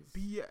is...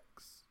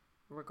 BX.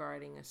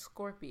 regarding a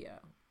Scorpio.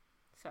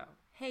 So,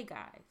 hey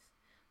guys.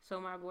 So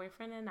my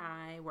boyfriend and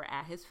I were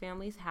at his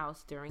family's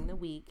house during the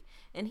week,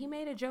 and he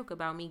made a joke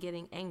about me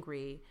getting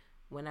angry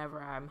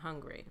whenever I'm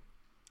hungry.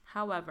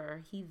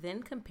 However, he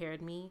then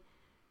compared me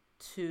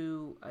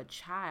to a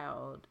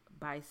child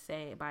by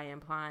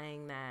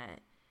implying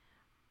that,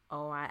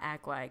 oh, I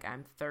act like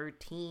I'm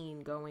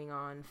 13 going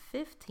on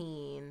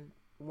 15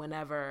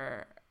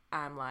 whenever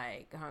I'm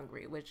like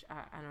hungry, which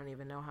I don't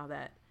even know how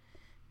that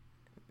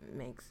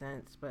makes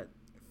sense, but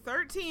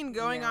 13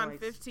 going on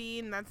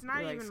 15, that's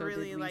not even so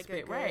really like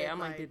a good, right. I'm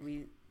like, did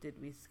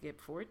we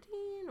skip 14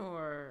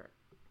 or,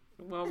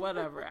 well,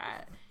 whatever.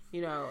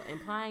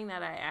 Implying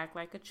that I act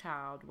like a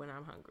child when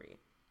I'm hungry.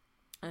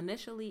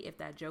 Initially, if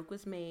that joke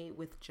was made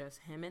with just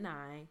him and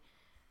I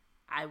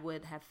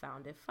would have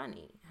found it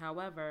funny.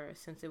 However,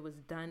 since it was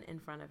done in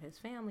front of his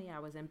family, I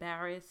was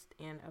embarrassed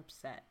and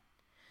upset.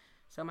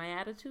 So my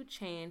attitude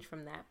changed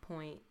from that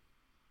point,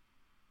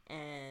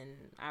 and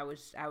I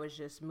was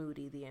just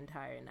moody the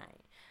entire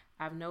night.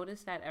 I've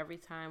noticed that every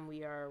time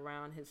we are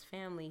around his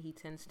family, he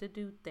tends to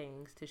do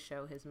things to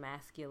show his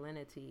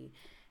masculinity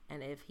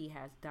and if he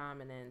has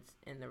dominance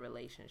in the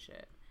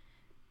relationship.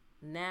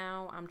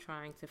 Now I'm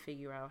trying to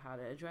figure out how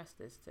to address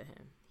this to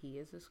him. He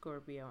is a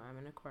Scorpio. I'm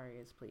an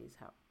Aquarius. Please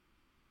help.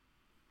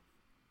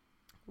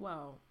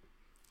 Well.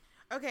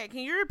 Okay,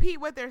 can you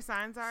repeat what their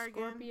signs are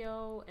again?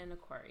 Scorpio and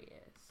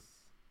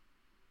Aquarius.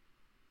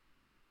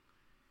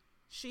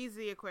 She's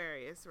the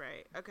Aquarius,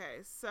 right? Okay,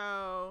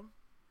 so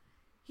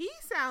he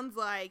sounds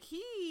like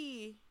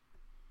he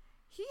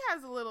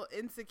has a little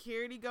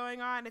insecurity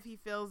going on if he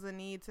feels the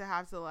need to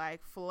have to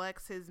like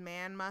flex his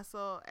man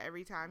muscle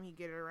every time he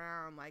get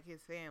around like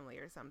his family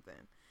or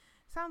something.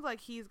 Sounds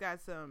like he's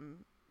got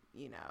some,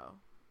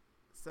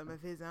 some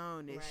of his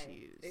own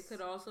issues. It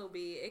could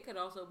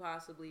also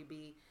possibly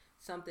be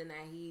something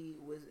that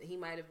he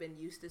might have been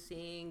used to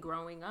seeing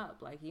growing up.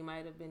 Like he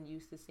might have been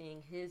used to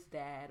seeing his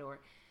dad or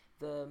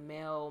the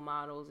male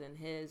models in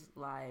his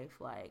life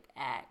like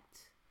act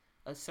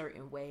a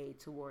certain way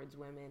towards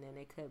women, and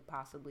it could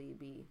possibly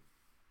be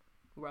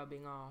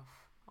rubbing off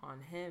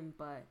on him.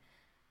 But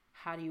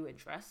how do you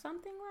address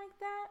something like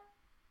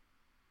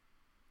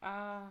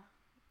that?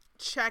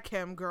 Check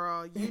him,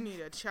 girl. You need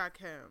to check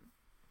him.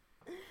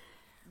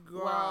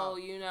 Girl,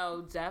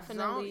 well,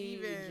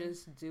 definitely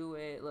just do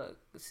it. Look,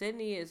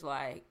 Sydney is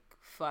like,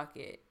 fuck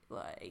it.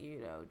 Like,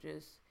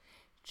 just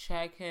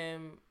check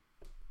him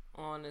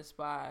on the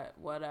spot,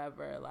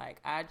 whatever.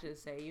 Like, I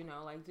just say,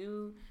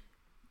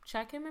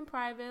 check him in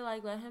private.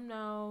 Like, let him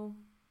know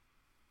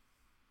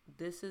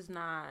this is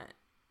not,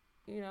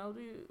 you're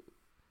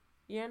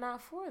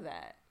not for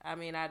that. I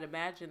mean, I'd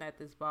imagine that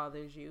this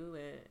bothers you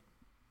and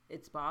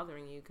it's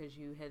bothering you because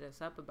you hit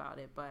us up about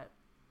it. But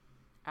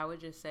I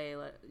would just say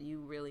you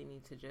really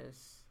need to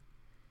just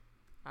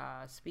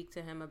speak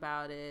to him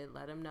about it.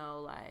 Let him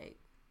know, like.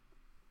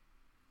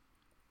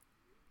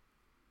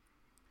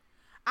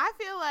 I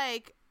feel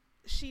like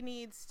she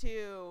needs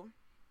to.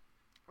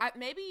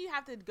 Maybe you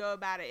have to go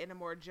about it in a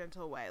more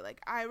gentle way.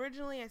 Like I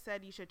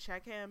said you should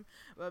check him,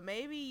 but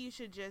maybe you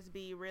should just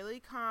be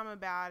really calm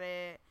about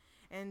it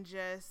and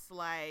just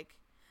like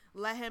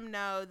let him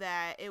know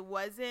that it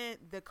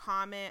wasn't the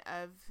comment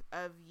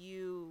of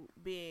you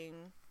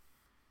being.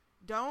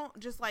 Don't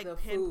just like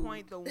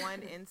pinpoint the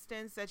one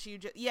instance that you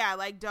just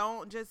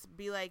don't just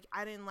be like,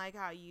 I didn't like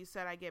how you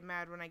said I get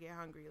mad when I get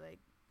hungry. Like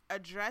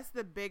address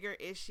the bigger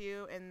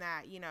issue in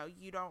that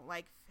you don't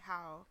like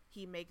how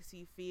he makes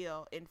you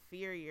feel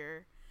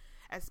inferior,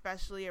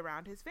 especially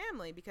around his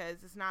family,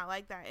 because it's not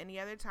like that any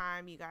other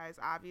time. You guys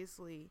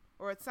obviously,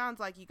 or it sounds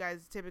like you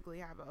guys typically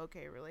have an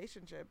okay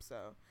relationship.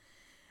 So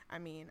I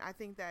mean, I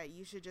think that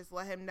you should just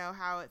let him know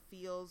how it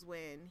feels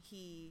when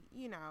he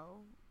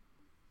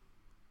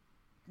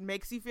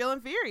makes you feel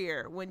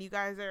inferior when you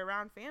guys are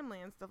around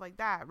family and stuff like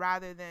that,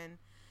 rather than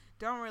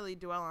don't really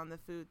dwell on the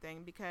food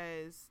thing,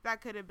 because that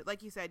could have,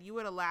 like you said, you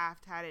would have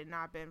laughed had it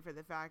not been for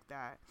the fact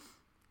that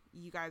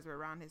you guys were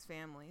around his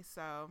family.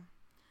 So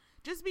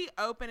just be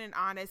open and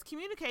honest.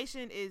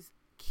 Communication is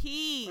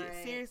key.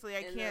 Right. Seriously,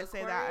 I can't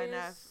say that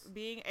enough.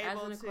 Being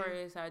able to. As an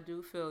Aquarius, I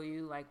do feel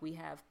you. Like, we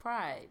have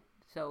pride.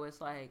 So it's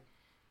like,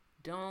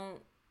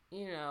 don't,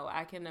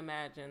 I can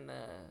imagine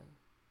the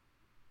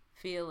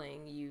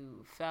feeling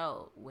you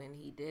felt when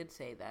he did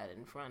say that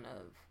in front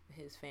of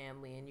his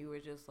family, and you were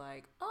just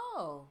like,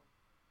 oh.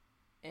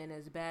 And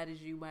as bad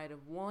as you might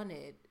have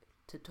wanted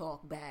to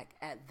talk back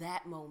at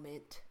that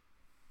moment,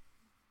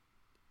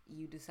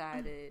 you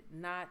decided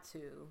not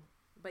to.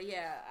 But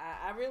yeah,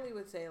 I really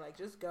would say, like,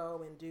 just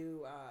go and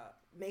do,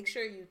 make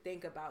sure you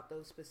think about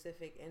those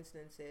specific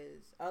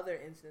instances, other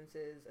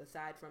instances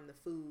aside from the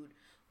food,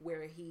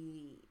 where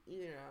he,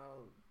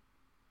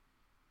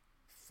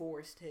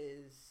 forced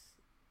his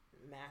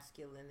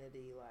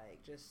masculinity,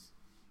 like, just.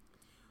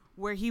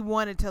 Where he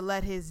wanted to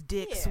let his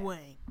dick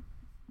swing.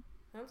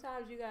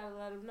 Sometimes you gotta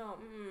let him know,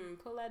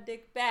 pull that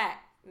dick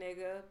back,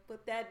 nigga.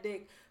 Put that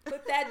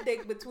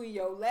dick between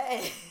your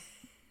legs.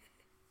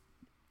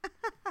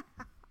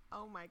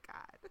 Oh my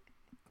God.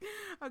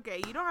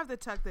 Okay, you don't have to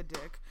tuck the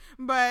dick,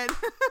 but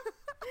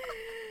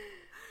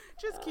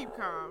just keep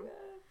calm.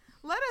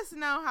 Let us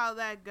know how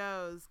that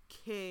goes,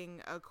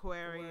 King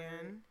Aquarian.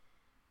 Word.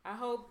 I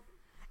hope.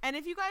 And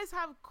if you guys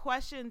have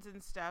questions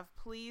and stuff,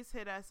 please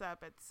hit us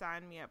up at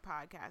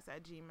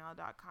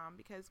signmeuppodcast@gmail.com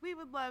because we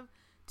would love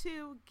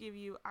to give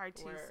you our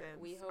 2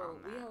 cents. We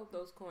hope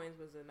those coins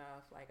was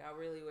enough. Like, I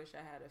really wish I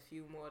had a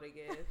few more to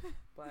give,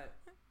 but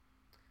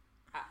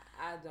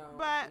I don't.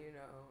 But you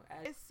know,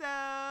 it's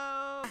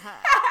so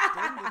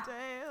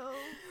tail.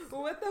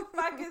 What the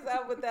fuck is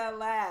up with that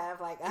laugh?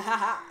 Like,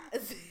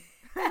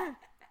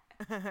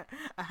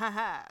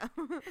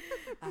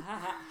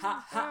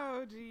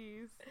 Oh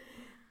jeez.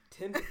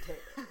 Tender tails.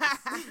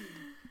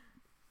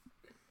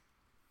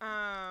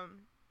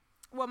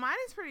 Well, mine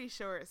is pretty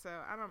short, so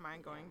I don't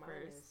mind going mine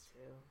first. is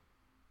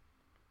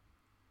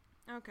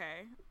too.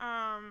 Okay.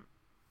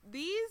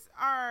 These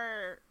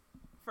are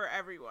for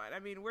everyone. I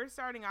mean, we're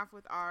starting off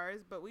with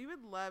ours, but we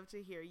would love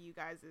to hear you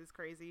guys'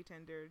 crazy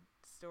Tinder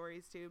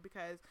stories too,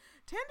 because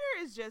Tinder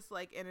is just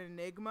like an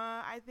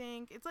enigma. I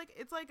think it's like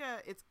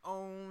its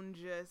own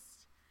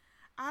just.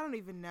 I don't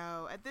even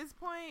know at this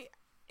point.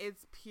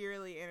 It's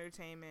purely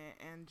entertainment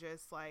and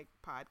just like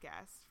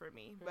podcasts for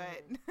me,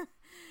 but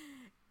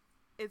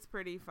it's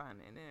pretty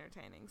fun and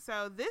entertaining.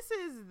 So this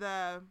is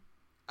the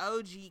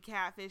OG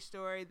catfish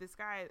story. This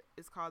guy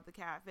is called the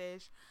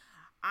Catfish.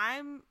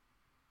 I'm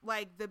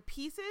like, the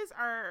pieces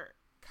are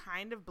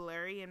kind of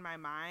blurry in my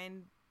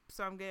mind,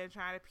 so I'm gonna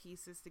try to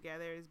piece this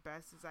together as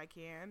best as I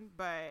can.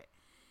 But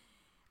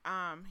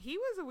he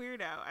was a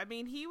weirdo. I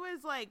mean, he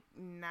was like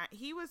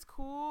he was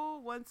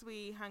cool once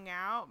we hung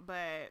out,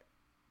 but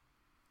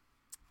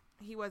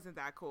he wasn't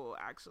that cool,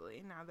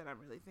 actually, now that I'm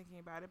really thinking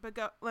about it. But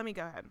let me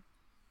go ahead.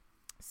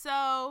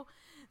 So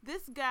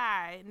this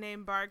guy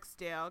named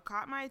Barksdale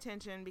caught my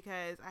attention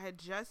because I had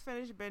just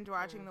finished binge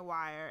watching The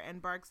Wire,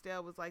 and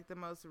Barksdale was like the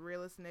most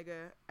realest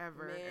nigga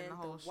ever in the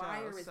whole show.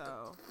 Wire is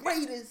the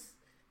greatest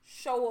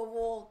show of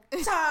all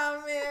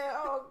time, man.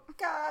 Oh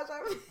gosh,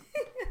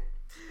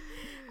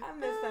 I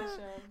miss that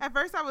show. At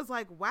first I was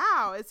like,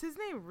 wow, is his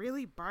name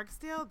really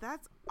Barksdale?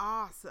 That's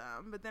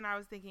awesome. But then I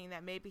was thinking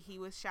that maybe he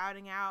was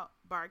shouting out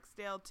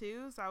Barksdale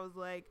too. So I was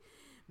like,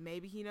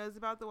 maybe he knows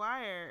about The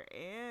Wire.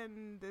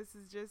 And this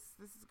is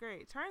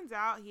great. Turns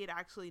out he had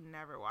actually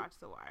never watched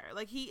The Wire.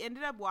 Like, he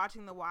ended up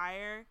watching The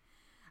Wire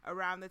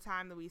around the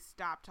time that we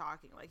stopped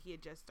talking. Like, he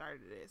had just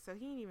started it. So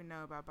he didn't even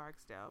know about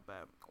Barksdale,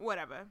 but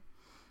whatever.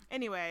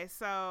 Anyway,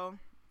 so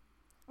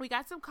we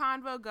got some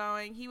convo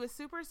going. He was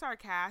super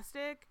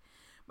sarcastic.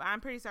 But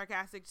I'm pretty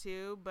sarcastic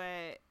too,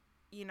 but,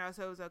 you know,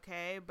 so it was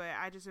okay. But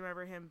I just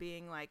remember him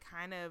being, like,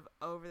 kind of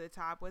over the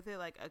top with it.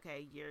 Like,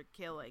 okay, you're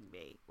killing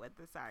me with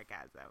the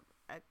sarcasm.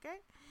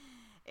 Okay?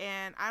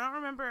 And I don't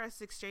remember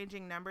us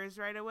exchanging numbers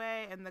right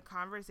away. And the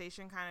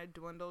conversation kind of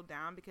dwindled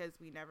down because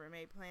we never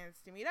made plans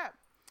to meet up.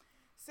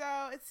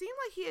 So it seemed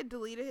like he had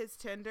deleted his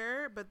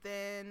Tinder. But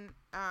then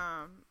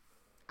I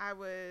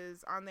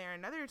was on there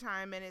another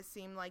time, and it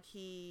seemed like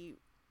I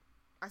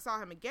saw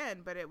him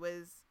again, but it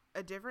was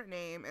a different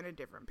name and a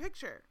different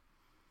picture.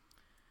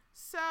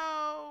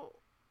 So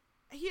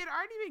he had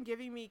already been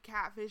giving me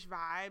catfish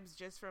vibes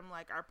just from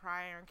like our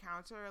prior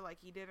encounter.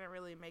 Like, he didn't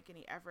really make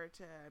any effort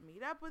to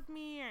meet up with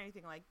me or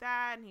anything like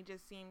that, and he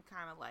just seemed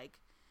kind of like,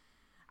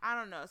 I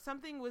don't know,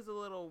 something was a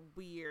little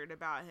weird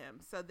about him.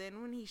 So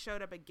then when he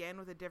showed up again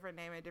with a different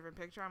name and a different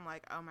picture, I'm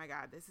like, oh my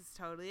god, this is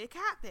totally a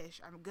catfish.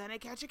 I'm gonna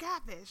catch a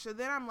catfish. So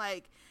then I'm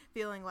like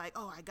feeling like,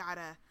 oh, I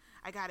gotta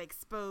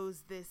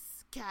expose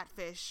this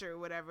catfish or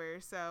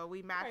whatever. So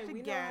we matched again.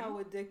 We know how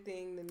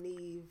addicting the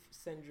Neve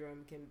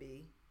syndrome can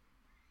be.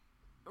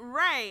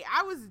 Right.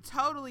 I was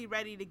totally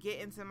ready to get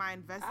into my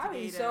investigative. I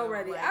be so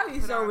ready. I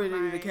be so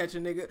ready to catch a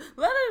nigga.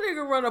 Let a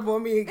nigga run up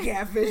on me and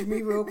catfish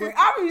me real quick.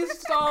 I be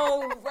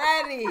so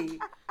ready.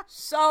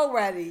 So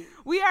ready.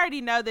 We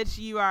already know that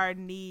you are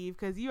Neve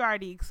because you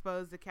already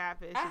exposed the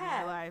catfish in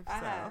your life. I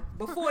have.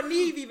 Before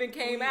Neve even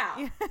came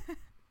out.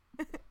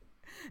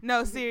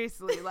 No,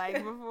 seriously,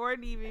 like, before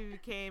Neve even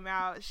came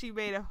out, she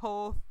made a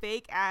whole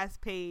fake ass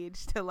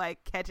page to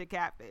like catch a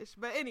catfish.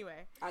 But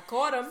anyway, I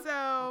caught him.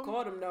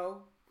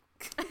 Though.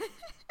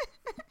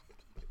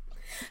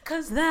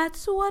 Cause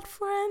that's what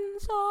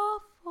friends are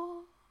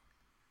for.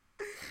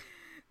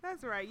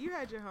 That's right. You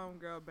had your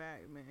homegirl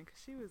back, man, because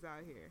she was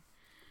out here.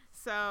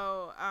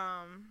 So,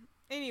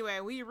 anyway,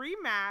 we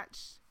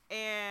rematched,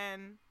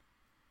 and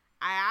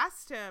I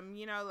asked him,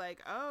 you know,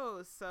 like,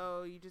 oh,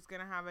 so you just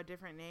gonna have a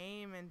different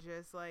name and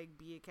just like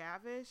be a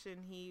catfish?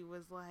 And he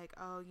was like,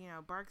 oh, you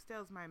know,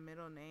 Barksdale's my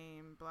middle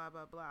name, blah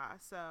blah blah.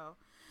 So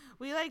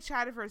we like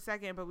chatted for a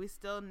second, but we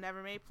still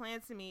never made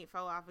plans to meet.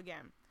 Fell off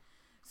again.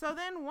 So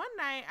then one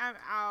night I'm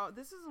out.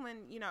 This is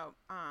when, you know,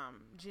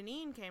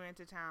 Janine came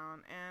into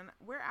town, and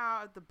we're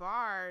out at the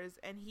bars,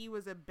 and he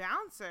was a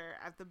bouncer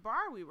at the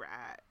bar we were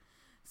at.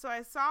 So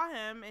I saw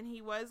him, and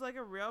he was like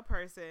a real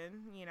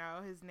person. You know,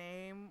 his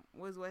name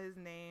was what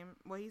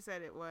he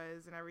said it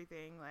was, and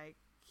everything. Like,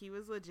 he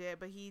was legit,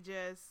 but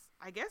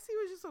I guess he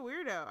was just a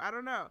weirdo. I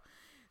don't know.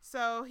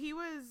 So he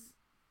was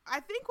I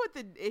think what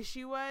the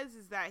issue was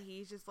is that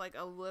he's just like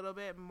a little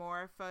bit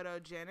more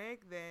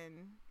photogenic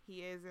than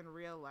he is in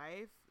real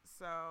life.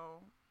 So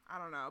I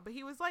don't know, but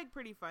he was like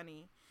pretty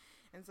funny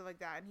and stuff like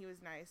that, and he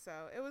was nice. So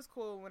it was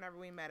cool whenever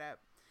we met up,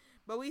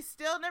 but we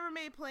still never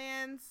made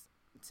plans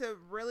to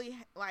really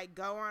like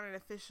go on an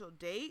official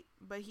date.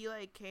 But he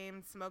like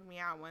came smoked me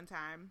out one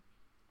time.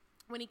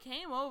 When he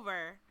came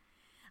over,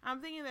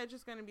 I'm thinking they're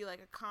just going to be like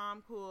a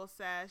calm, cool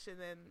sesh and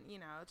then, you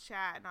know,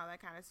 chat and all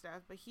that kind of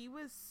stuff. But he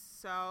was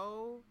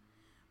so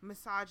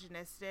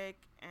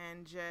misogynistic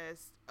and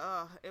just,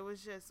 it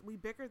was just, we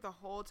bickered the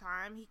whole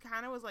time. He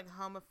kind of was like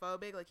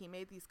homophobic. Like he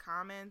made these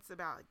comments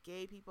about like,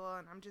 gay people.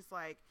 And I'm just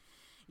like,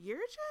 you're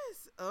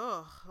just,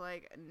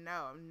 like,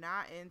 no, I'm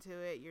not into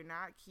it. You're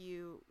not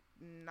cute.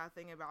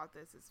 Nothing about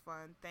this is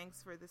fun.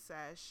 Thanks for the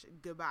sesh.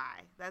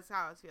 Goodbye. That's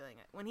how I was feeling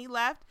it. When he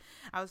left,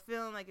 I was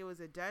feeling like it was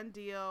a done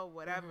deal,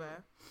 whatever.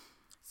 Mm-hmm.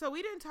 So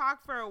we didn't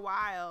talk for a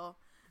while.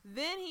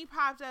 Then he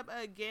popped up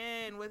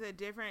again with a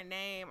different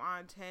name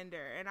on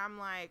Tinder. And I'm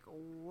like,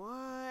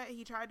 what?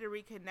 He tried to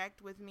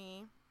reconnect with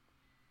me.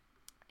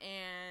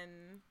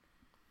 And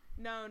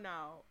no.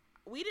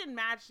 We didn't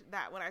match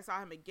that when I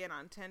saw him again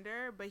on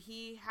Tinder. But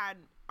he had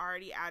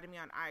already added me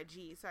on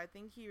IG. So I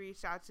think he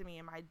reached out to me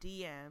in my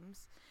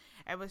DMs.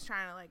 And was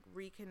trying to like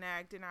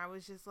reconnect, and I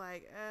was just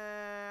like,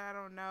 I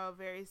don't know,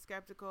 very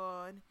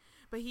skeptical.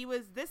 But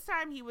this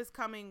time he was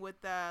coming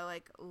with the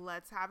like,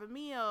 let's have a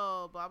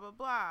meal, blah blah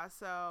blah.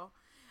 So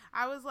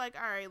I was like,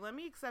 all right, let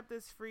me accept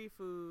this free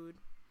food.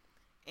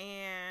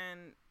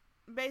 And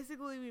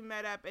basically we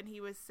met up, and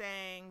he was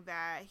saying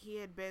that he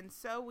had been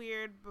so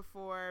weird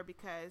before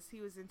because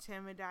he was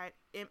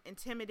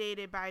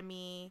intimidated by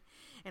me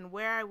and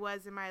where I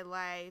was in my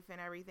life and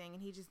everything,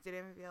 and he just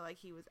didn't feel like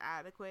he was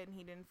adequate, and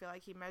he didn't feel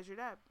like he measured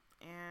up,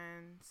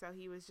 and so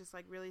he was just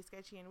like really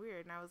sketchy and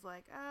weird. And I was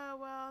like, oh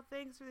well,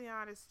 thanks for the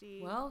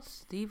honesty. Well,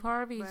 Steve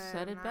Harvey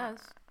said it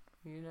best,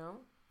 you know.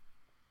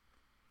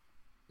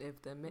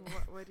 If the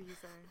what did he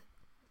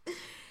say?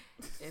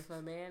 If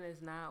a man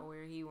is not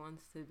where he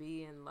wants to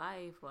be in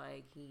life,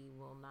 like he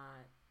will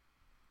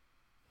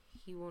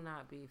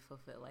not be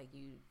fulfilled. Like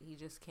he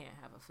just can't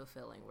have a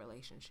fulfilling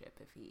relationship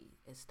if he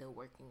is still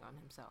working on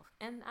himself.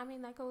 And I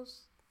mean that's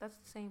the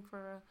same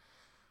for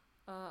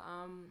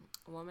a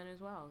woman as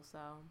well. So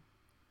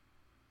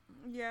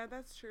yeah,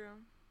 that's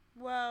true.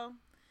 Well,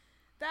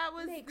 that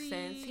was makes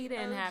sense. He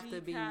didn't have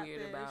to be catfish.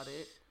 Weird about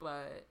it,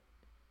 but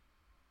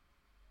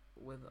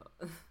with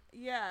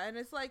yeah, and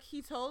it's like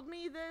he told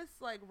me this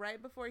like right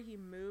before he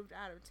moved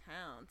out of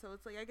town. So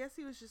it's like I guess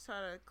he was just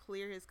trying to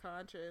clear his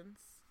conscience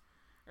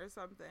or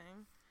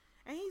something.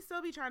 And he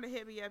still be trying to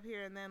hit me up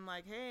here and then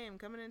like, hey, I'm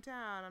coming in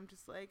town. I'm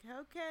just like,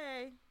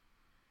 okay.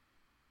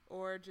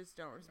 Or just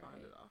don't respond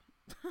at all.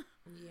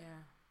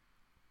 Yeah.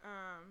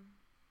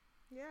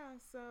 Yeah,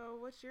 so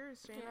what's yours,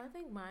 Shayna? Yeah, I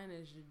think mine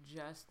is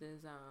just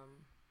as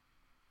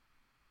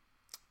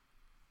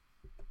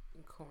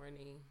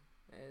corny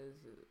as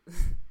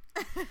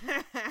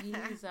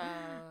he's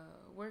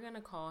we're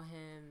gonna call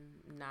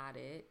him Not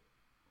It,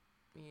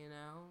 you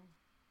know.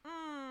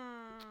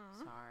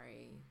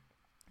 Sorry.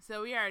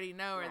 So we already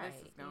know where this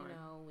is going. You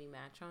know, we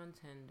match on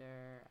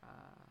Tinder,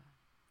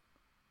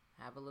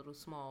 have a little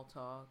small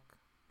talk,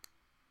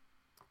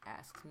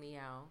 asks me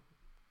out.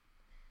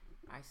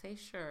 I say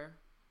sure.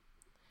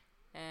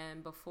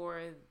 And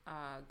before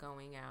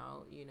going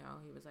out, you know,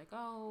 he was like,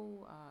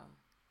 oh,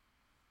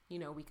 you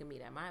know, we can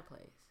meet at my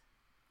place.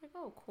 Like,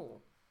 oh,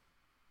 cool.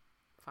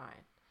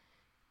 Fine.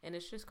 And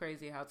it's just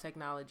crazy how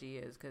technology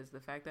is, because the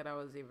fact that I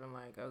was even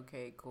like,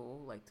 okay,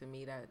 cool, like to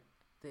meet at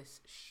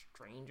this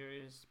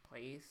stranger's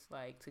place,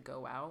 like to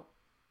go out,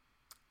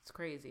 it's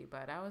crazy.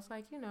 But I was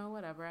like, you know,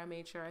 whatever. I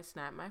made sure I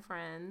snapped my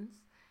friends,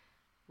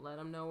 let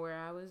them know where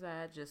I was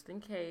at just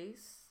in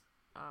case.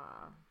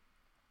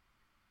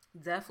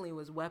 Definitely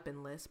was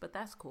weaponless, but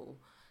that's cool.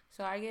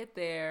 So I get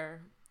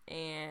there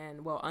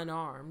and, well,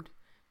 unarmed,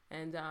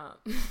 and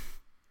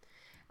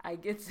I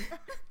get to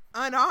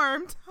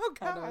unarmed. Oh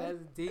God, I know,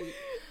 that's deep.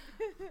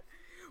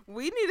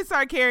 We need to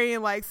start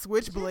carrying like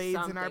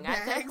switchblades in our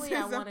bags.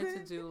 I wanted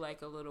to do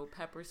like a little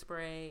pepper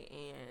spray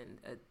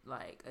and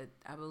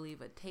I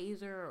believe a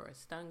taser or a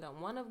stun gun.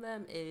 One of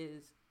them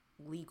is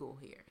legal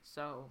here,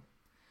 so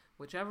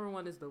whichever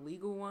one is the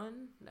legal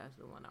one, that's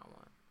the one I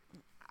want.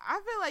 I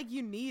feel like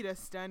you need a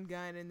stun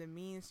gun in the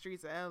mean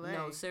streets of LA.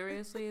 No,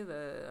 seriously,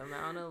 the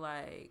amount of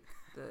like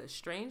the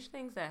strange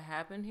things that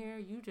happen here,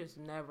 you just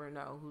never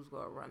know who's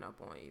gonna run up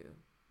on you.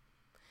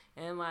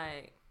 And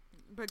like,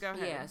 but go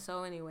ahead. Yeah.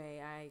 So anyway,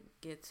 I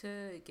get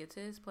to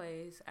his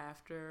place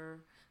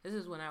after. This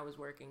is when I was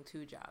working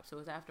 2 jobs, so it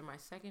was after my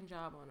second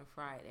job on a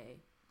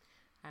Friday.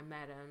 I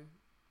met him,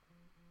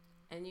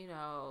 and you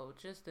know,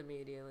 just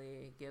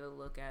immediately get a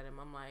look at him.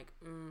 I'm like,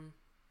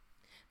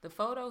 The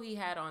photo he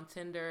had on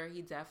Tinder,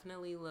 he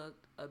definitely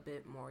looked a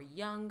bit more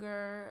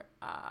younger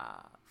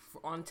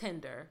on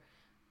Tinder.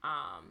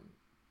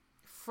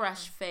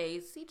 Fresh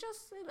face. He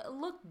just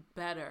looked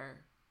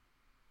better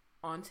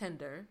on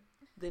Tinder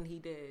than he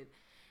did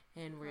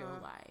in real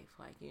life.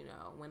 Like, you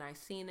know, when I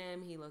seen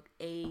him, he looked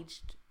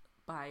aged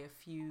by a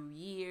few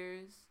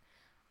years.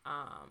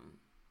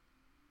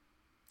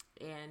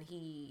 And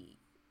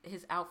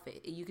his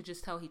outfit, you could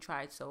just tell he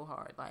tried so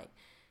hard. Like,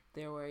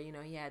 there were,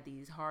 he had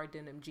these hard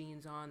denim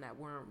jeans on that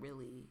weren't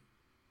really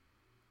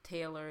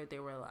tailored. They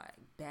were like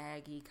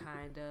baggy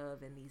kind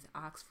of, and these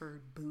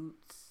Oxford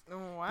boots.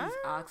 What?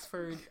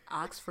 These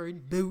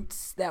Oxford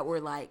boots that were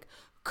like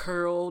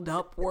curled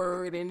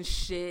upward and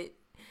shit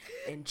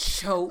and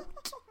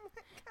choked.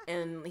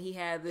 And he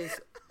had this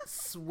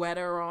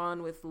sweater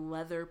on with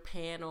leather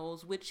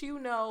panels, which,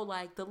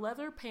 like, the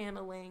leather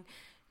paneling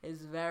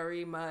is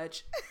very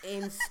much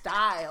in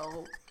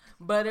style,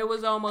 but it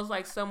was almost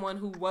like someone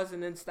who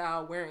wasn't in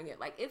style wearing it.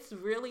 Like, it's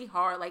really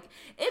hard. Like,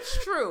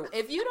 it's true.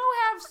 If you don't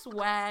have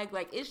swag,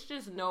 like, it's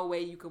just no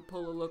way you could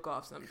pull a look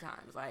off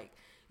sometimes. Like,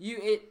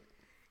 You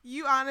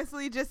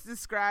honestly just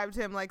described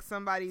him like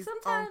somebody's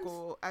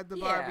uncle at the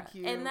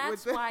barbecue. And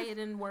that's why it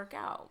didn't work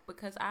out,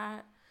 because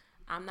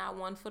I'm not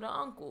one for the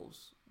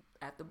uncles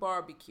at the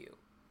barbecue.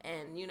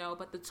 And,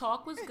 but the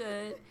talk was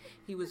good.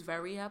 He was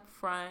very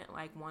upfront,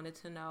 like, wanted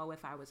to know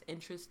if I was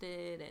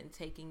interested in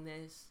taking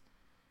this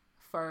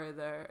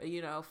farther.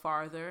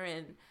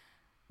 And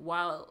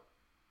while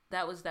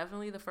that was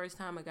definitely the first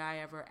time a guy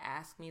ever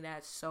asked me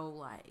that, so,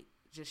 like,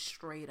 just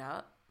straight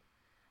up,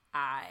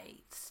 I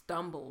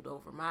stumbled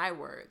over my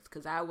words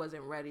because I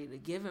wasn't ready to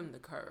give him the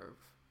curve.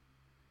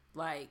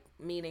 Like,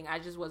 meaning I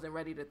just wasn't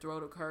ready to throw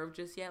the curve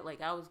just yet.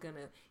 Like, I was going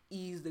to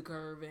ease the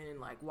curve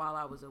in, like, while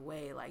I was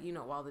away, like,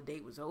 while the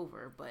date was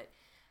over. But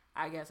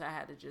I guess I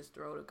had to just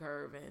throw the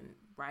curve in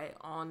right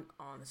on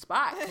the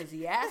spot, because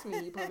he asked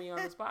me, he put me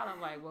on the spot. I'm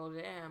like, well,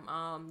 damn,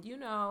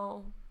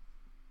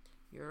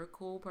 you're a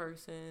cool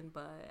person,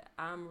 but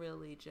I'm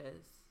really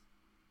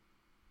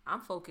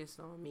I'm focused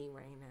on me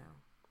right now.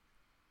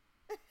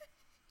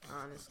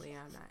 Honestly,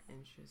 I'm not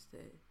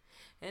interested.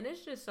 And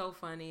it's just so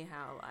funny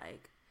how,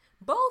 like,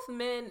 both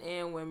men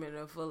and women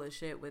are full of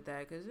shit with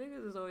that, because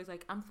niggas is always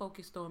like, I'm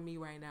focused on me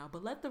right now,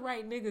 but let the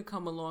right nigga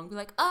come along, be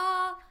like,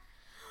 well,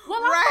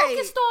 I'm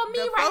focused on me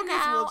right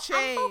now.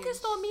 I'm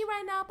focused on me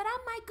right now, but I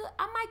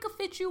might could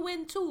fit you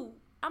in too.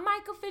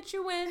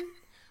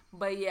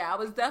 But yeah, I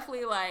was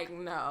definitely like,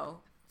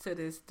 no to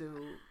this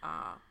dude.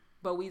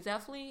 But we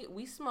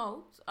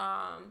smoked.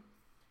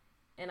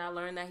 And I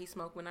learned that he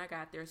smoked when I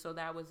got there, so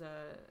that was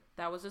a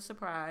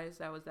surprise.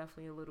 That was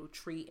definitely a little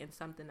treat and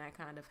something that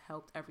kind of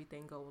helped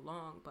everything go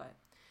along. But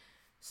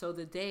so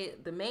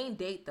the main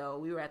date though,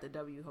 we were at the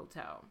W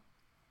Hotel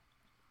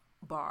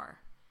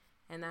bar,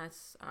 and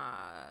that's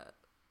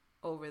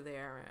over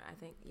there, I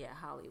think,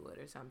 Hollywood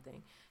or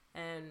something.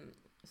 And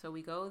so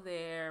we go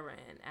there,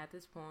 and at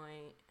this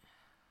point,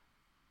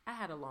 I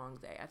had a long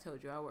day. I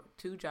told you I worked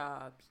 2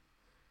 jobs.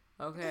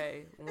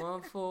 Okay,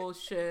 1 full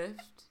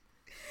shift.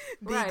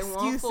 Right,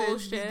 1 full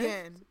shift.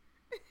 Begin.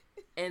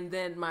 And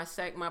then my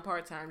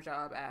part-time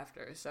job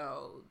after.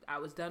 So I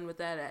was done with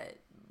that at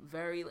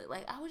very late.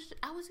 Like, I was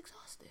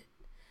exhausted.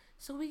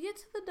 So we get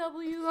to the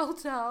W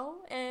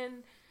Hotel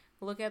and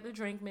look at the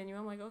drink menu.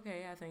 I'm like,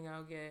 okay, I think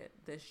I'll get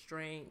this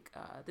drink.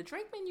 The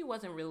drink menu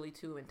wasn't really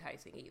too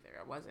enticing either.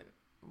 I wasn't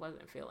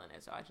feeling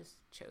it, so I just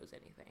chose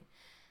anything.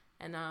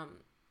 And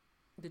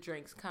the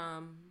drinks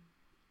come.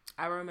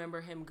 I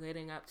remember him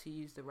getting up to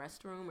use the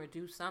restroom or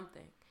do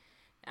something.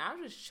 And I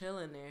was just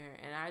chilling there,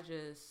 and I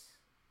just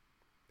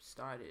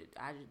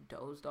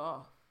dozed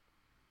off.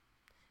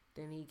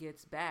 Then he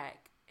gets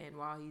back, and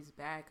while he's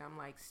back, I'm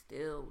like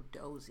still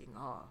dozing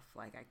off.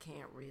 Like, I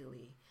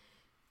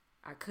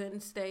couldn't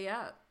stay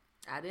up.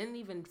 I didn't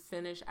even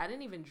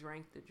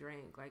drink the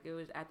drink. Like, it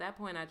was, at that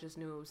point, I just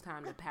knew it was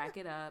time to pack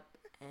it up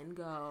and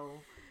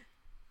go.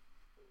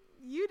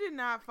 You did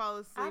not fall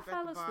asleep at the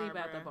bar. I fell asleep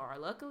at the bar.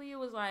 Luckily, it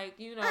was like,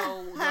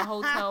 the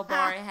hotel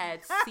bar, it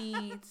had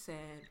seats,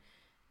 and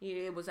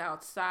it was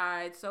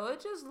outside, so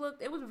it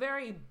was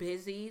very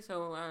busy,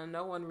 so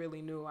no one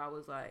really knew I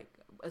was, like,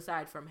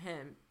 aside from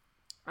him.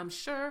 I'm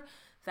sure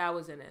that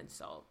was an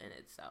insult in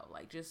itself,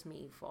 like, just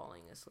me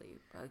falling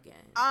asleep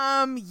again.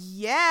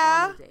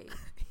 Yeah. On a date.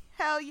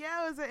 Hell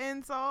yeah, it was an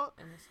insult.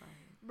 And it's like,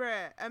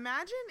 bruh,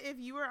 imagine if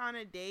you were on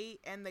a date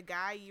and the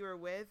guy you were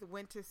with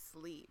went to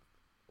sleep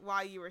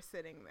while you were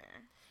sitting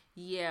there.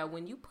 Yeah,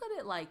 when you put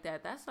it like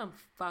that, that's some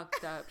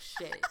fucked up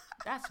shit.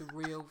 That's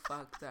real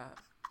fucked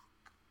up.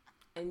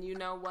 And you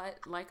know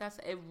what? Like I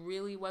said, it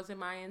really wasn't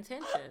my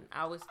intention.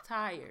 I was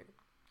tired.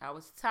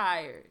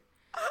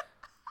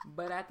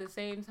 But at the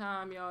same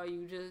time, y'all,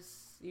 you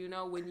just,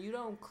 when you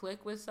don't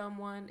click with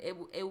someone,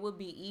 it would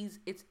be easy.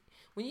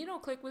 When you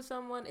don't click with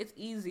someone, it's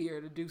easier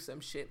to do some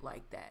shit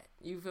like that.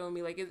 You feel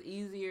me? Like, it's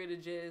easier to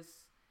just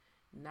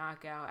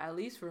knock out. At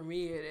least for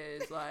me, it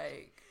is.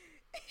 Like,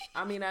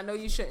 I mean, I know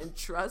you shouldn't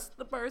trust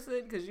the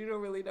person because you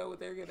don't really know what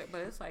they're gonna.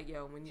 But it's like,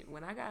 yo, when he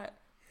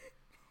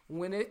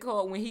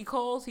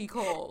calls,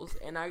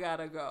 and I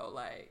gotta go.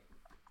 Like,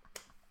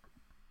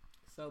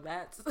 so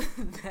that's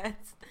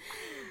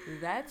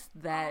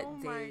that oh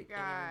date. My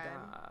God.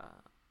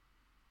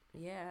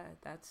 And yeah,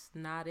 that's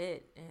not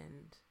it,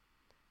 and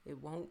it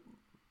won't.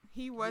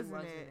 He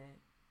wasn't it.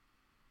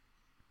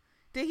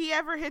 Did he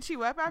ever hit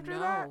you up after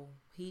that? No,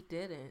 he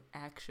didn't,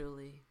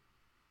 actually.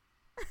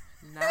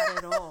 Not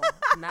at all.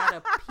 Not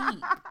a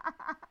peep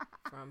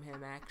from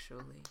him,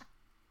 actually.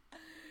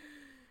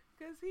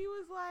 Because he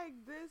was like,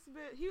 this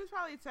bitch. He was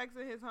probably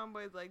texting his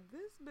homeboys like,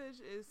 this bitch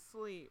is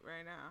asleep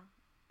right now.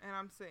 And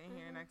I'm sitting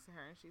here next to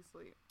her and she's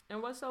asleep.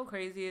 And what's so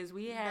crazy is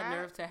we had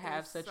nerve to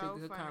have such so a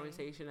good funny.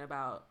 conversation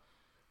about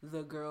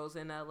the girls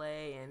in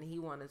LA, and he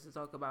wanted to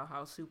talk about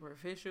how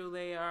superficial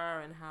they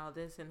are and how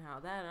this and how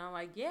that. And I'm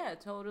like, yeah,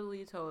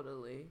 totally.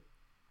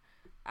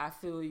 I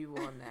feel you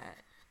on that.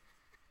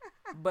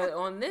 But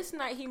on this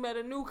night, he met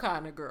a new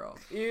kind of girl.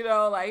 You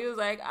know, like, he was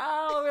like,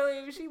 oh,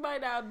 really, she might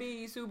not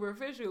be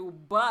superficial,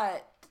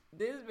 but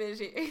this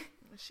bitch,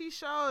 She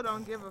sure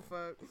don't give a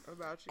fuck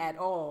about you. at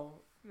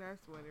all.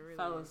 That's what it really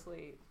Fell is.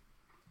 asleep.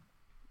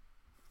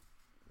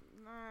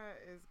 That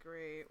is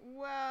great.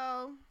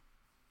 Well,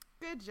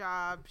 good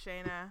job,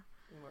 Shayna.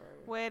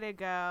 Word. Way to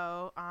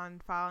go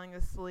on falling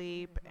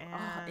asleep.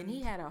 And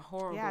he had a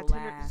horrible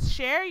Tinder, laugh.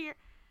 share your...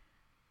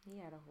 He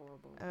had a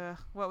horrible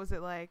laugh. what was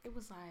it like? It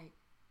was like,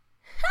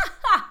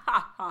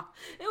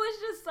 it was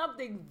just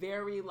something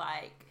very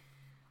like,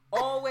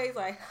 always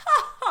like,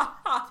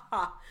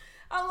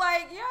 I'm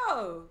like,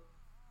 yo,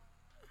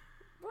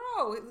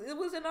 bro, it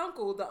was an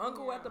uncle, the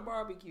uncle at the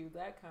barbecue,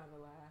 that kind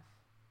of laugh.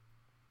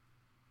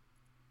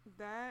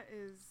 That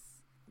is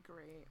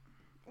great.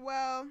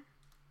 Well,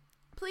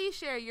 please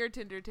share your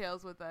Tinder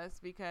tales with us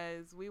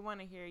because we want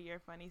to hear your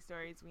funny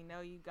stories. We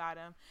know you got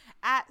them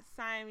at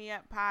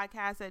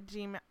signmeuppodcast at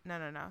gmail.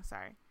 No.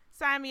 Sorry.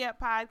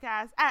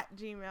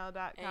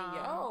 signmeuppodcast@gmail.com. And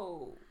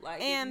yo,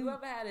 like, And- if you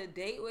ever had a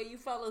date where you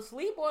fell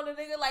asleep on a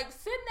nigga, like,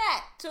 send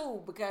that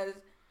too, because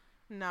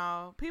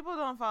No, people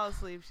don't fall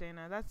asleep,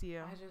 Shayna. That's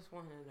you. I just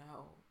want to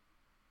know,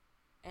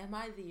 am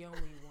I the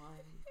only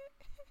one?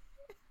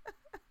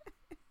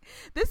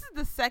 This is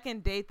the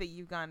second date that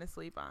you've gone to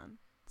sleep on.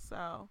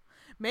 So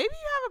maybe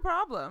you have a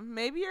problem.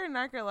 Maybe you're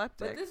narcoleptic.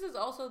 But this is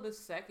also the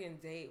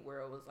second date where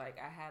it was like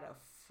I had a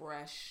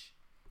fresh,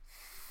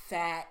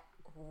 fat,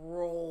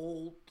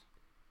 rolled,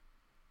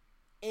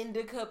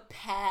 indica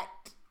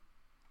packed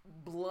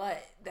blood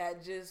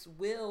that just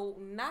will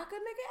knock a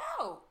nigga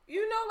out.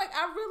 You know, like,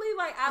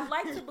 I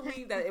like to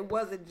believe that it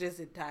wasn't just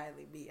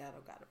entirely me. I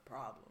don't got a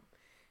problem.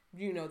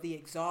 You know, the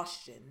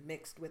exhaustion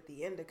mixed with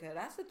the indica,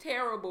 that's a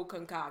terrible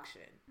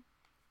concoction.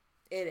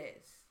 It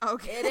is.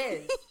 Okay. It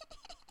is.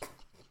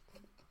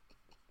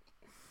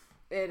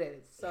 It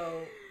is.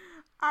 So,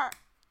 All right.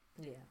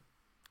 yeah.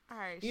 All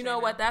right. You know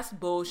Shayna. what? That's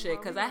bullshit, Well,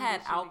 because we I gonna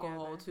had get you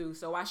alcohol together. too,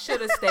 so I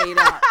should have stayed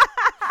up.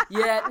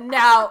 Yeah,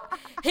 no.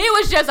 He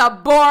was just a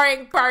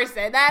boring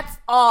person. That's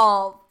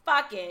all.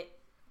 Fuck it.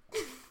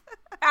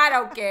 I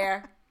don't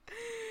care.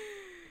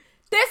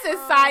 This is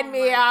Sign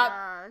Me Up.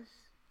 Gosh.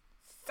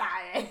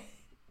 Sign.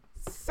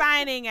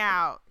 Signing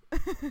out.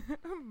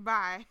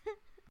 Bye.